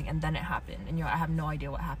or something, and then it happened. And I have no idea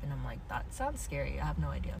what happened. I'm like, that sounds scary. I have no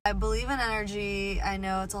idea. I believe in energy. I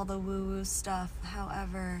know it's all the woo-woo stuff.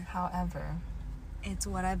 However, it's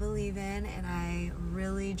what I believe in, and I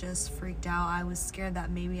really just freaked out. I was scared that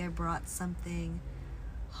maybe I brought something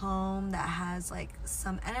home that has like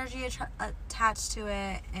some energy attached to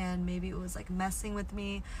it, and maybe it was like messing with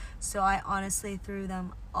me. So I honestly threw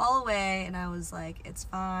them all away, and I was like, it's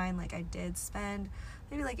fine. Like, I did spend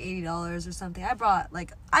maybe like $80 or something. I bought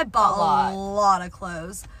a lot of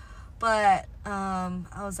clothes, but I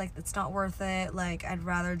was like, it's not worth it. Like, I'd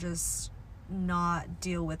rather just not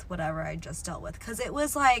deal with whatever I just dealt with, because it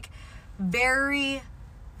was like very,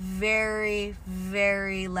 very,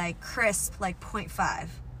 very like crisp, like 0.5.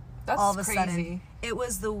 That's all of a crazy. Sudden, it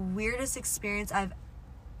was the weirdest experience I've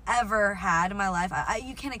ever had in my life.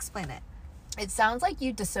 You can't explain it. It sounds like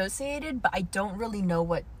you dissociated, but I don't really know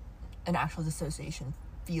what an actual dissociation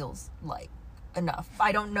feels like enough.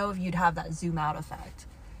 I don't know if you'd have that zoom out effect.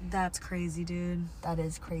 That's crazy, dude. That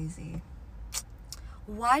is crazy.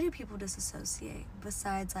 Why do people disassociate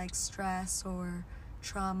besides like stress or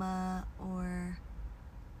trauma, or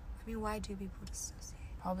I mean, why do people dissociate?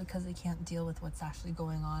 Probably because they can't deal with what's actually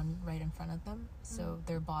going on right in front of them. So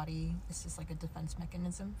their body is just like a defense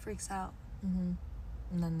mechanism. Freaks out. Mm-hmm.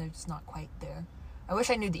 And then they're just not quite there. I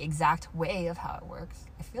wish I knew the exact way of how it works.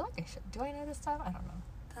 I feel like I should. Do I know this stuff? I don't know.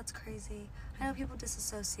 That's crazy. I know people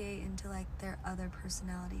disassociate into like their other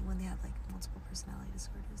personality when they have like multiple personality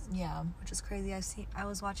disorders. Yeah. Which is crazy. I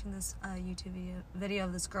was watching this YouTube video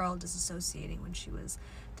of this girl disassociating when she was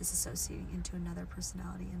disassociating into another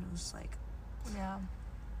personality, and it was just like, yeah.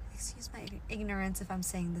 Excuse my ignorance if I'm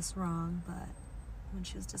saying this wrong, but when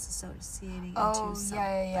she was dissociating into some,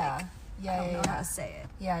 yeah. Like, I don't know how to say it.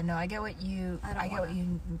 Yeah, no, I get what you what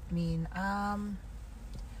you mean.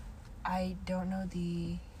 I don't know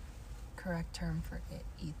the correct term for it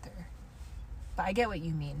either, but I get what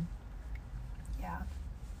you mean. Yeah.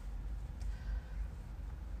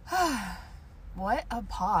 What a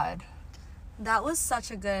pod. That was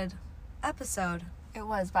such a good episode. It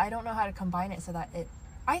was, but I don't know how to combine it so that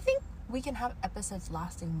I think we can have episodes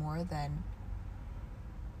lasting more than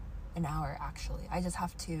an hour, actually. I just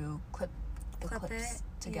have to clip the clips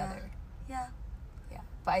together. Yeah.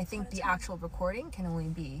 But I think the actual recording can only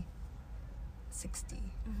be 60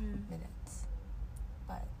 minutes.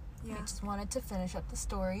 But I just wanted to finish up the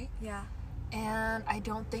story. Yeah. And I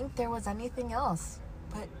don't think there was anything else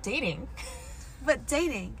but dating.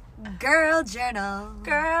 Girl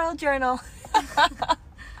journal.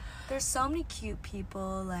 There's so many cute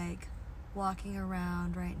people like walking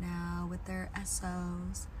around right now with their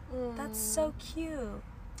SOs. That's so cute.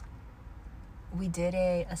 We did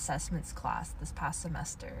a assessments class this past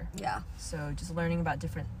semester. Yeah. So just learning about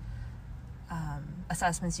different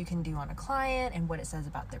assessments you can do on a client and what it says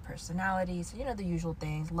about their personality. So, the usual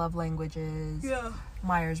things, love languages,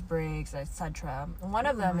 Myers-Briggs, etc. One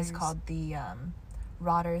of them is called the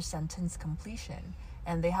Rotter sentence completion.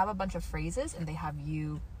 And they have a bunch of phrases and they have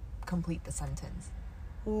you complete the sentence.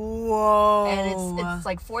 Whoa. And it's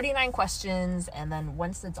like 49 questions, and then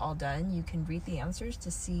once it's all done, you can read the answers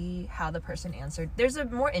to see how the person answered. There's a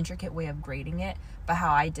more intricate way of grading it, but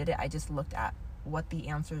how I did it, I just looked at what the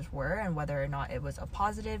answers were and whether or not it was a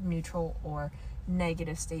positive, neutral, or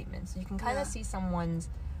negative statement. So you can kind of see someone's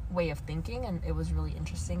way of thinking, and it was really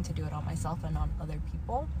interesting to do it on myself and on other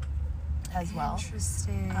people as well.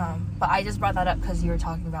 Interesting. But I just brought that up because you were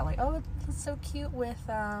talking about like, oh, it's so cute with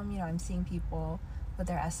I'm seeing people with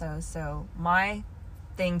their SOs. So my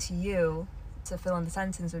thing to you to fill in the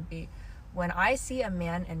sentence would be, when I see a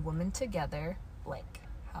man and woman together, blank,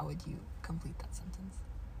 how would you complete that sentence?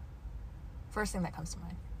 First thing that comes to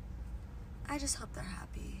mind. I just hope they're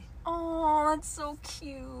happy. Oh, that's so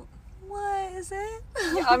cute. What is it?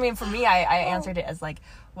 Yeah, I mean, for me, I answered it as like,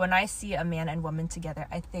 when I see a man and woman together,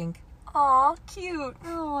 I think, aw, cute.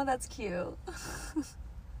 Oh, that's cute.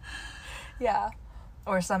 Yeah.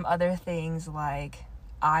 Or some other things like,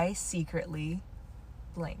 I secretly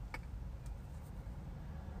blank.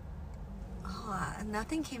 Oh,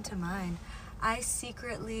 nothing came to mind. I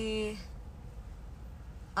secretly...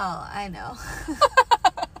 Oh, I know.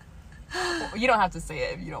 You don't have to say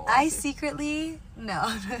it if you don't want I to. secretly, no.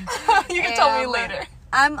 You can tell me later.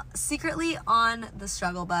 I'm secretly on the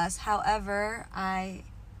struggle bus. However, I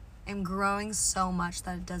am growing so much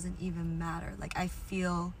that it doesn't even matter. Like, I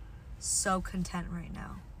feel so content right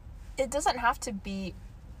now. It doesn't have to be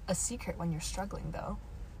a secret when you're struggling, though.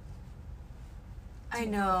 I what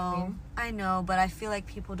know. I mean? I know, but I feel like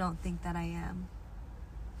people don't think that I am.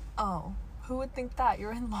 Oh, who would think that?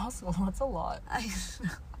 You're in law school. That's a lot.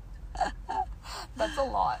 That's a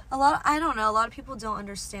lot. I don't know. A lot of people don't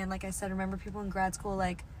understand. Like I said, remember people in grad school,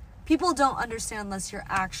 like, people don't understand unless you're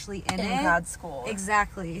actually in it. grad school.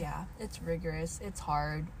 Exactly. Yeah, it's rigorous. It's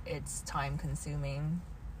hard. It's time consuming.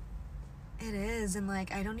 It is. And,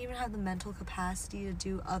 like, I don't even have the mental capacity to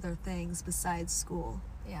do other things besides school.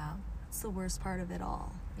 Yeah. It's the worst part of it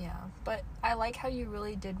all. Yeah. But I like how you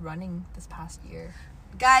really did running this past year.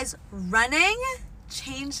 Guys, running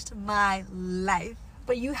changed my life.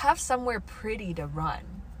 But you have somewhere pretty to run.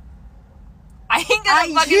 I ain't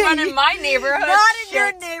gonna fucking run in my neighborhood. Not in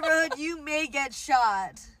your neighborhood. You may get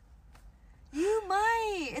shot. You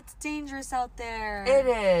might. It's dangerous out there. It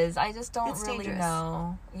is. I just don't It's really dangerous.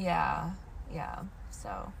 know. Yeah. Yeah.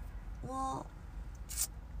 So. Well,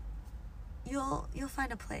 you'll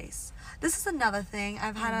find a place. This is another thing.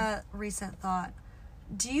 I've had a recent thought.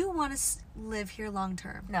 Do you want to live here long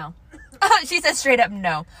term? No. She said straight up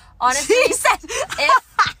no. Honestly, She said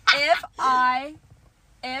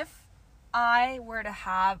if I were to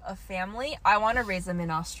have a family, I want to raise them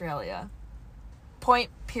in Australia. Point,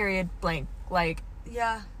 period, blank. Like,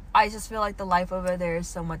 yeah, I just feel like the life over there is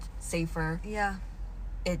so much safer. yeah.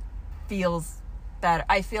 It feels better.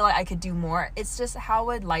 I feel like I could do more. It's just how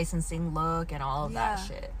would licensing look and all of that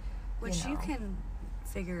shit. Which you know? can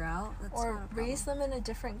figure out. That's Or not a raise problem. them in a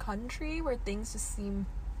different country where things just seem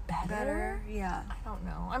Better. Yeah, I don't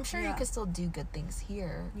know. I'm sure you Yeah. could still do good things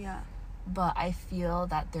here. yeah. But I feel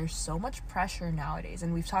that there's so much pressure nowadays,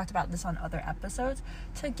 and we've talked about this on other episodes,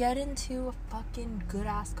 to get into a fucking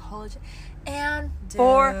good-ass college. And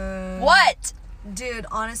for Dude. what? Dude,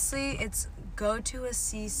 honestly, it's go to a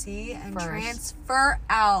CC and First. transfer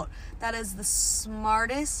out. That is the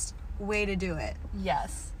smartest way to do it.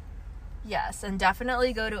 Yes. Yes, and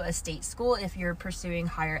definitely go to a state school if you're pursuing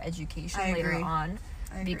higher education I later agree. on.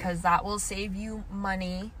 I agree. Because that will save you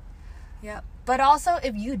money. Yep. But also,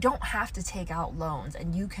 if you don't have to take out loans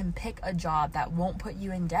and you can pick a job that won't put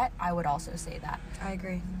you in debt, I would also say that. I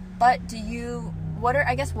agree. But what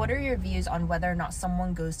are your views on whether or not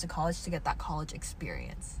someone goes to college to get that college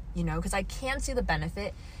experience? You know, because I can see the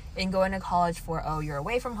benefit in going to college for, you're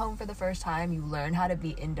away from home for the first time, you learn how to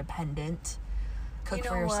be independent, cook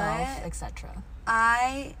for yourself, etc.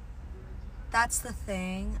 That's the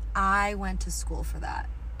thing. I went to school for that.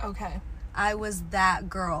 Okay. I was that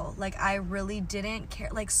girl. Like, I really didn't care.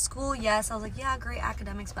 Like, school, yes, I was like, yeah, great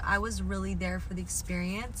academics, but I was really there for the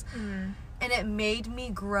experience. Mm. And it made me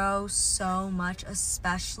grow so much,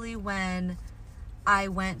 especially when I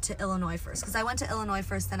went to Illinois first. Because I went to Illinois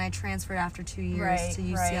first, then I transferred after 2 years to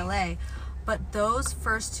UCLA. Right. But those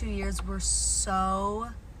first 2 years were so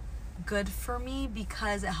good for me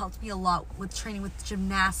because it helped me a lot with training with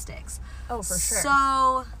gymnastics. Oh, for sure.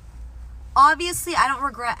 So, obviously, I don't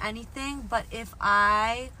regret anything, but if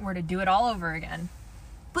I were to do it all over again.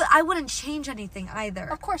 But I wouldn't change anything either.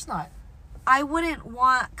 Of course not. I wouldn't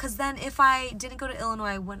want, because then if I didn't go to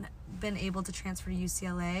Illinois, I wouldn't have been able to transfer to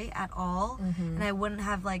UCLA at all. Mm-hmm. And I wouldn't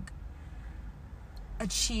have, like,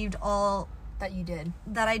 achieved all that you did.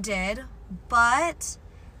 That I did. But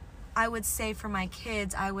I would say for my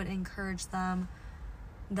kids, I would encourage them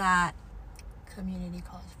that community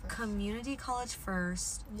college first. Community college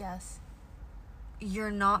first. Yes.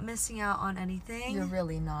 You're not missing out on anything. You're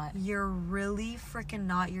really not. You're really freaking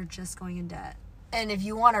not. You're just going in debt. And if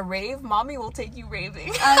you want to rave, mommy will take you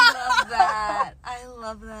raving. I love that. I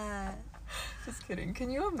love that. Just kidding.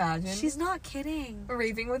 Can you imagine? She's not kidding.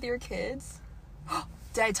 Raving with your kids?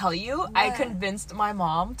 Did I tell you? What? I convinced my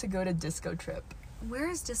mom to go to Disco Trip. Where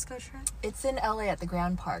is Disco Trip? It's in LA at the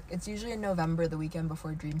Grand Park. It's usually in November, the weekend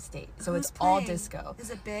before Dream State. So Who's it's playing? all disco. Is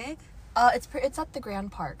it big? It's at the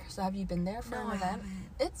Grand Park. So have you been there for No, an I event? haven't.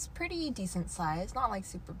 It's pretty decent size. Not like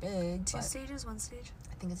super big. 2 but stages, 1 stage?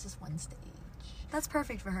 I think it's just 1 stage. That's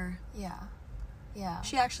perfect for her. Yeah. Yeah. Is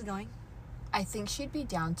she actually going? I think she'd be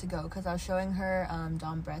down to go because I was showing her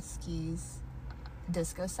Don Bresky's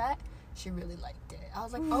disco set. She really liked it. I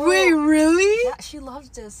was like, oh. Wait, really? Yeah, she loves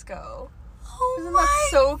disco. Oh Isn't my that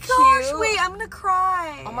so gosh, cute? wait, I'm gonna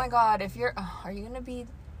cry. Oh my god, if you're... are you gonna be...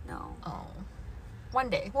 No. Oh. One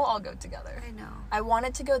day, we'll all go together. I know. I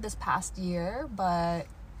wanted to go this past year, but...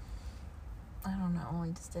 I don't know, I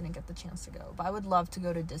just didn't get the chance to go. But I would love to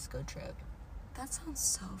go to Disco Trip. That sounds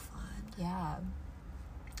so fun. Yeah.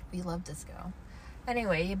 We love disco.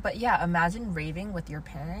 Anyway, but yeah, imagine raving with your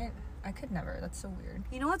parent. I could never. That's so weird.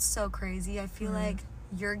 You know what's so crazy? I feel like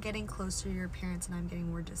you're getting closer to your parents and I'm getting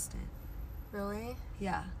more distant. Really?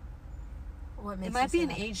 Yeah. What makes it might you be say an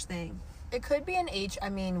that? age thing. It could be an age. I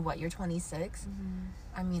mean, what, you're 26?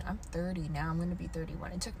 I mean, I'm 30 now. I'm going to be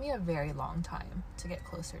 31. It took me a very long time to get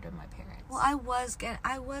closer to my parents. Well, I was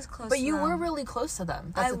close But to you them. were really close to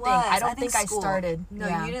them. That's I the was. thing. I don't think think I school. started. No,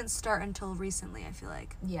 yeah. you didn't start until recently, I feel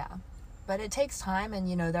like. Yeah. But it takes time, and,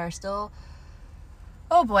 you know, there are still...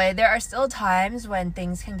 Oh, boy, there are still times when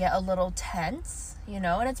things can get a little tense, you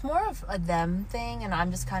know? And it's more of a them thing, and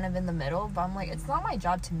I'm just kind of in the middle. But I'm like, it's not my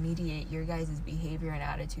job to mediate your guys' behavior and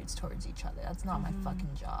attitudes towards each other. That's not my fucking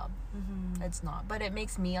job. It's not. But it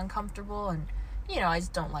makes me uncomfortable, and, you know, I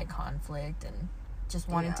just don't like conflict and just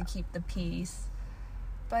wanted to keep the peace.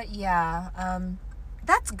 But, yeah,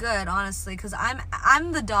 That's good, honestly, because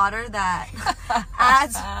I'm the daughter that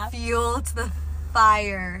adds fuel to the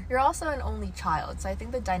fire. You're also an only child, so I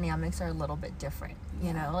think the dynamics are a little bit different,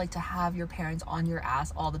 you know? Like, to have your parents on your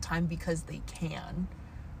ass all the time because they can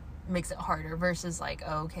makes it harder versus, like,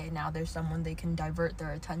 oh, okay, now there's someone they can divert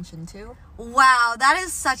their attention to. Wow, that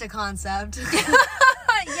is such a concept.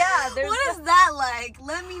 Yeah, what is that like?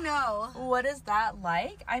 Let me know. What is that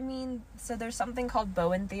like? I mean, so there's something called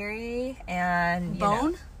Bowen theory, and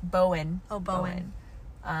Bone? Bowen. Oh, Bowen.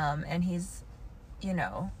 And he's, you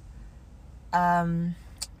know, one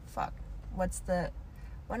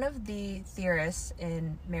of the theorists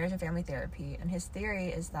in marriage and family therapy, and his theory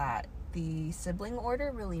is that the sibling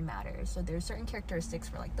order really matters. So there's certain characteristics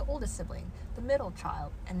for, like, the oldest sibling, the middle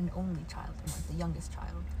child, and an only child, and, like, the youngest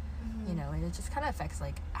child. You know, and it just kind of affects,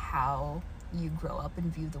 like, how you grow up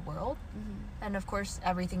and view the world. And, of course,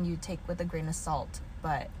 everything you take with a grain of salt.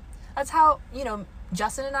 But that's how, you know,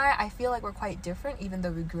 Justin and I feel like we're quite different, even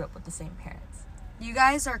though we grew up with the same parents. You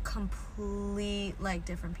guys are like,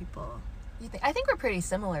 different people. I think we're pretty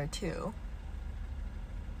similar, too.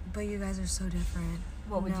 But you guys are so different.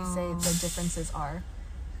 What would you say the differences are?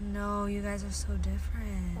 No, you guys are so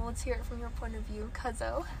different. Well, let's hear it from your point of view,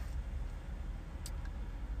 cuzzo.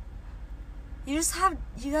 You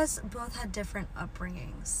guys both had different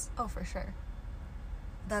upbringings. Oh, for sure.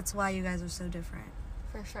 That's why you guys are so different.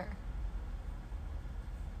 For sure.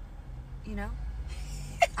 You know?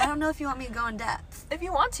 I don't know if you want me to go in depth. If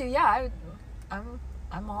you want to, yeah.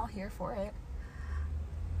 I'm all here for it.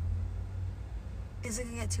 Is it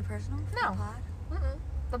going to get too personal for No. the pod? Mm-mm.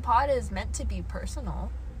 The pod is meant to be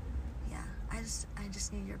personal. Yeah. I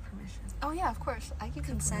just need your permission. Oh, yeah, of course. I give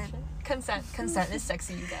Consent. Consent. Consent is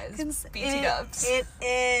sexy, you guys. BT It dubs.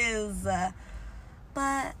 is.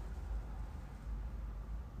 But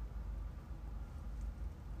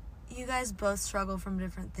you guys both struggle from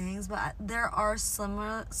different things, but there are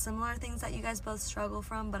similar things that you guys both struggle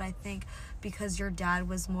from, but I think because your dad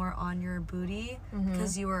was more on your booty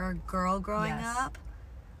because you were a girl growing up,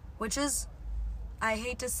 which is, I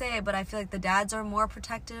hate to say it, but I feel like the dads are more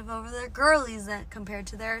protective over their girlies than compared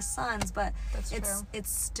to their sons, but it's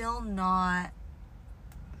still not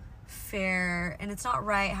fair, and it's not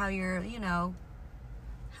right how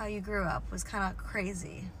how you grew up was kind of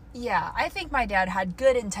crazy. Yeah, I think my dad had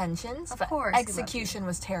good intentions, Of course, execution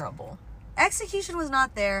was terrible. Execution was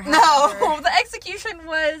not there. No, however. the execution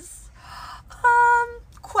was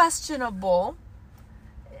questionable.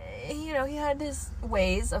 You know, he had his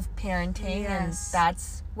ways of parenting, and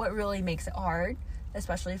that's what really makes it hard,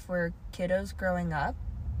 especially for kiddos growing up.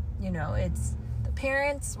 You know, it's the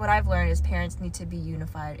parents. What I've learned is parents need to be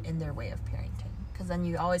unified in their way of parenting, because then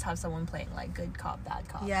you always have someone playing, like, good cop, bad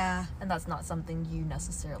cop. Yeah. And that's not something you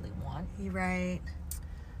necessarily want. You're right.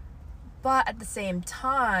 But at the same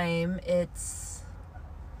time, it's,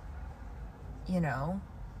 you know,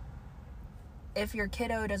 if your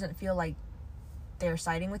kiddo doesn't feel like they're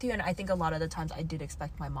siding with you, and I think a lot of the times I did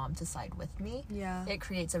expect my mom to side with me, it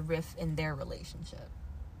creates a rift in their relationship.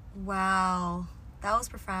 Wow. That was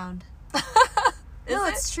profound. No,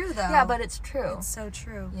 it's true, though. Yeah, but it's true. It's so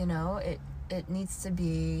true. You know, it needs to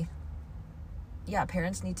be,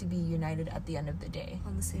 parents need to be united at the end of the day.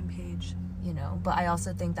 On the same page. You know, but I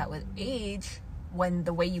also think that with age, when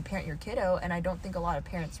the way you parent your kiddo, and I don't think a lot of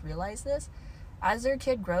parents realize this, as their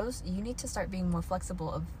kid grows, you need to start being more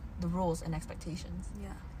flexible of the rules and expectations.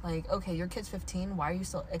 Yeah. Like, okay, your kid's 15, why are you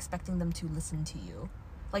still expecting them to listen to you?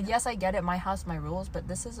 Like, yes, I get it, my house, my rules, but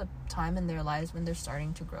this is a time in their lives when they're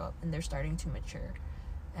starting to grow up and they're starting to mature.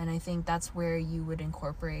 And I think that's where you would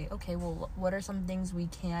incorporate, okay, well, what are some things we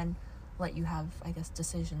can let you have, I guess,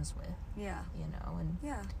 decisions with? Yeah. You know, and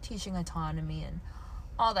teaching autonomy and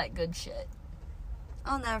all that good shit.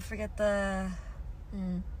 I'll never forget the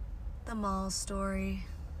The mall story.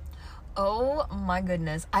 Oh my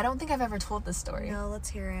goodness. I don't think I've ever told this story. No, let's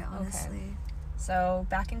hear it, honestly. Okay. So,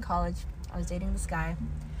 back in college, I was dating this guy.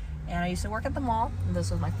 And I used to work at the mall. And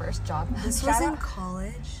this was my first job. This was in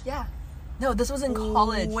college? Yeah. No, this was in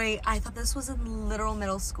college. Wait, I thought this was in literal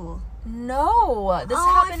middle school. No, this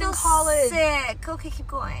happened in college. Sick. Okay, keep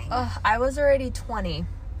going. I was already 20,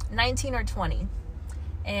 19 or 20.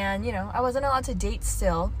 And, you know, I wasn't allowed to date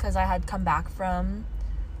still because I had come back from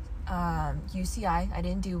UCI. I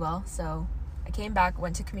didn't do well. So I came back,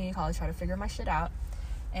 went to community college, tried to figure my shit out.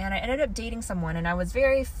 And I ended up dating someone, and I was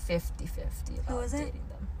very 50-50 about dating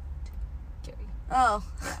them. Gary. Oh.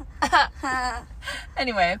 Yeah.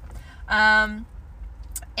 Anyway.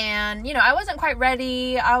 And, you know, I wasn't quite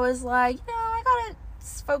ready. I was like, you know, I gotta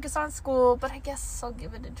focus on school, but I guess I'll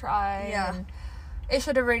give it a try. Yeah. And it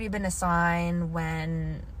should have already been a sign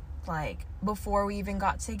when, like, before we even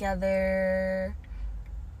got together,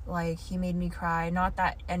 like, he made me cry. Not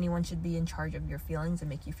that anyone should be in charge of your feelings and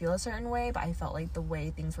make you feel a certain way, but I felt like the way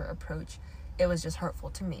things were approached, it was just hurtful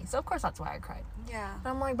to me. So, of course, that's why I cried. Yeah. And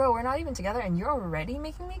I'm like, bro, we're not even together, and you're already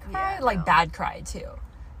making me cry? Yeah, like, no. bad cry, too.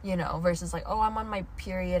 You know, versus like, oh, I'm on my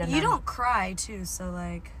period. And you don't cry, too, so,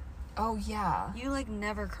 like... Oh, yeah. You, like,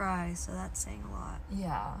 never cry, so that's saying a lot.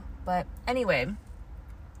 Yeah. But anyway,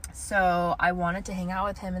 so I wanted to hang out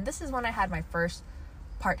with him. And this is when I had my first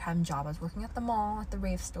part-time job. I was working at the mall, at the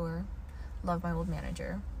rave store. Love my old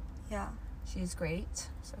manager. Yeah. She's great.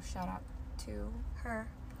 So shout out to her.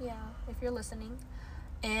 Yeah, if you're listening.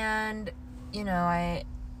 And, you know, I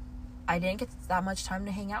didn't get that much time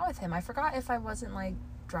to hang out with him. I forgot if I wasn't, like,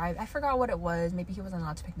 I forgot what it was. Maybe he wasn't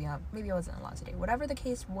allowed to pick me up. Maybe I wasn't allowed to date. Whatever the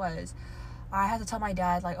case was, I had to tell my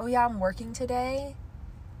dad, like, oh yeah, I'm working today,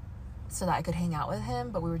 so that I could hang out with him.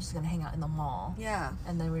 But we were just gonna hang out in the mall. Yeah.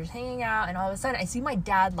 And then we were just hanging out, and all of a sudden I see my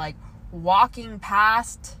dad, like, walking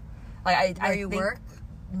past, like, Where you work?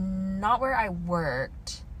 Not where I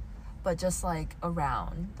worked, but just, like,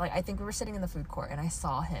 around. Like, I think we were sitting in the food court, and I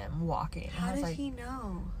saw him walking. How did he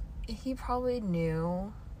know? He probably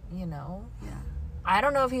knew, you know. Yeah. I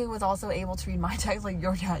don't know if he was also able to read my text like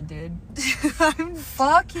your dad did. I'm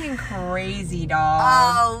fucking crazy, dog.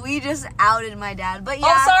 Oh, we just outed my dad. But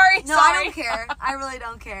yeah. Oh, sorry. No, I don't care. I really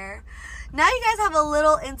don't care. Now you guys have a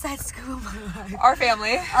little inside scoop of my life. Our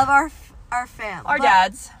family. Of our fam. Our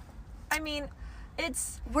dads. I mean,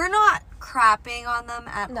 we're not crapping on them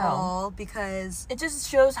at No. all because it just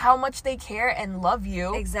shows how much they care and love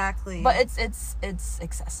you. Exactly. But it's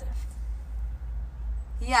excessive.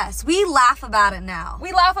 Yes, we laugh about it now.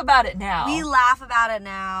 We laugh about it now.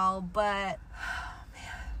 But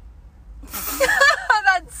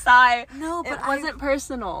that sigh. No, but it wasn't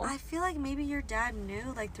personal. I feel like maybe your dad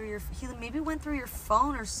knew, like, he maybe went through your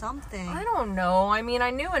phone or something. I don't know. I mean,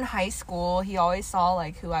 I knew in high school he always saw,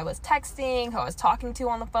 like, who I was texting, who I was talking to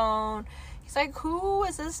on the phone. He's like, who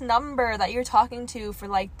is this number that you're talking to for,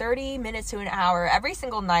 like, 30 minutes to an hour every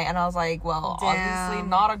single night? And I was like, well, obviously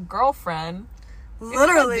not a girlfriend.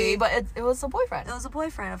 Literally. But it was a boyfriend. It was a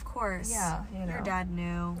boyfriend, of course. Yeah, you know. Your dad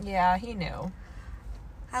knew. Yeah, he knew.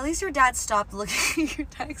 At least your dad stopped looking at your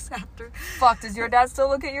texts after. Fuck, does your dad still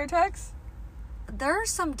look at your texts? There are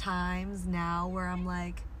some times now where I'm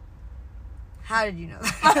like, how did you know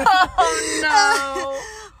that? Oh, no.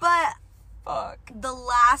 But fuck. The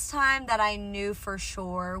last time that I knew for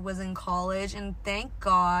sure was in college, and thank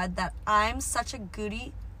God that I'm such a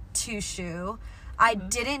goody two-shoe. I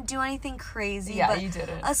didn't do anything crazy. Yeah, but you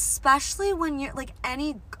didn't. Especially when you're, like,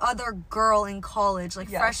 any other girl in college, like,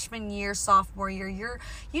 freshman year, sophomore year, you're,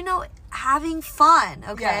 you know, having fun,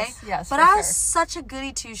 okay? Yes, but I was such a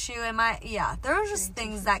goody two-shoe, and there was just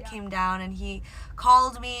things that came down, and he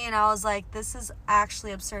called me, and I was like, this is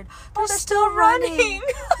actually absurd. They're still running.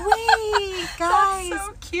 Wait, guys. That's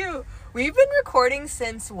so cute. We've been recording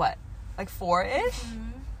since, what? Like, 4-ish?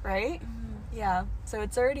 Mm-hmm. Right? Yeah, so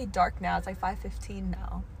it's already dark now. It's like 5:15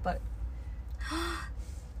 now, but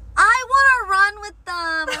I want to run with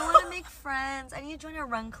them. I want to make friends. I need to join a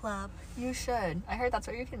run club. You should. I heard that's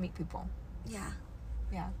where you can meet people. Yeah.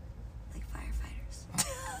 Yeah. Like firefighters.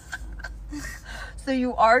 So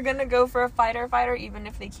you are gonna go for a fighter even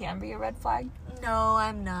if they can be a red flag? No,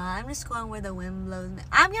 I'm not. I'm just going where the wind blows me.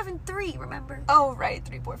 I'm having 3, remember? Oh, right.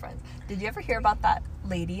 3 boyfriends. Did you ever hear about that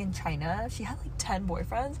lady in China? She had like 10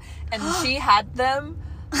 boyfriends, and she had them...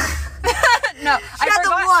 No, I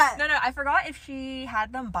forgot what? No, I forgot if she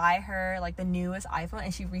had them buy her like the newest iPhone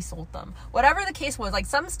and she resold them. Whatever the case was, like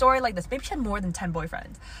some story like this. Maybe she had more than 10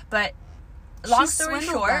 boyfriends. But long story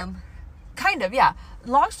short, Kind of, yeah.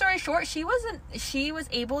 Long story short, she was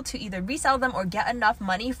able to either resell them or get enough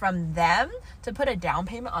money from them to put a down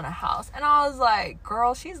payment on a house. And I was like,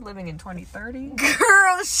 girl, she's living in 2030.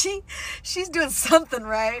 Girl, she's doing something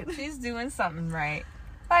right. She's doing something right.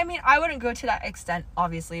 But I mean, I wouldn't go to that extent,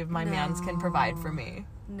 obviously, if my mans can provide for me.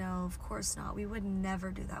 No, of course not. We would never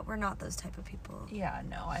do that. We're not those type of people. Yeah,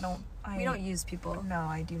 no, We don't use people. No,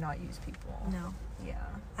 I do not use people. No. Yeah.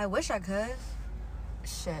 I wish I could.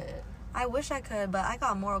 Shit. I wish I could, but I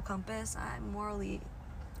got a moral compass. I'm morally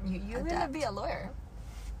You're gonna be a lawyer.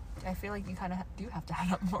 I feel like you kind of do have to have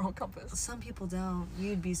that moral compass. Some people don't.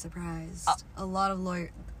 You'd be surprised. A lot of lawyers...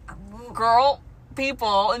 Girl,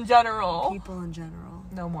 people in general. People in general.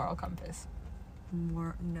 No moral compass.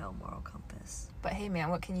 No moral compass. But hey, man,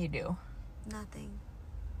 what can you do? Nothing.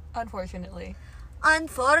 Unfortunately.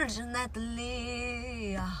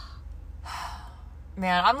 Unfortunately.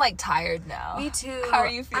 Man, I'm like tired now. Me too. How are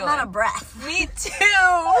you feeling? I'm out of breath. Me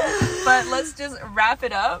too. But let's just wrap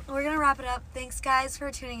it up. We're gonna wrap it up. Thanks, guys, for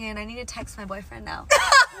tuning in. I need to text my boyfriend now.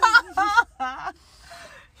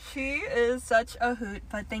 She is such a hoot,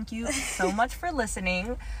 but thank you so much for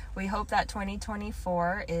listening. We hope that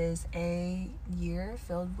 2024 is a year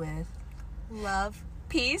filled with Love.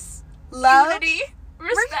 peace, Love. unity,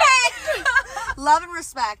 respect. Love and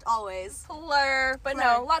respect, always. Slur. But Slur.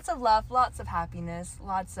 no, lots of love, lots of happiness,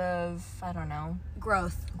 lots of, I don't know,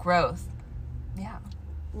 Growth. Yeah.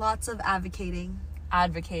 Lots of advocating.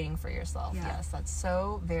 Advocating for yourself. Yeah. Yes, that's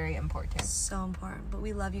so very important. So important. But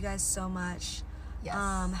we love you guys so much. Yes.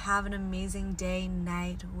 Have an amazing day,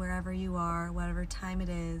 night, wherever you are, whatever time it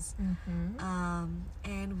is. Mm-hmm.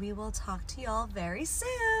 And we will talk to y'all very soon.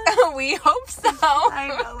 We hope so. I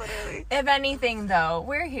know, literally. If anything, though,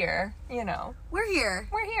 we're here. You know. We're here.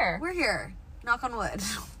 We're here. We're here. Knock on wood.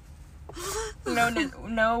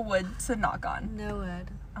 No wood to knock on. No wood.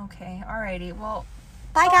 Okay. Alrighty. Well,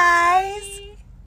 Bye, guys. bye.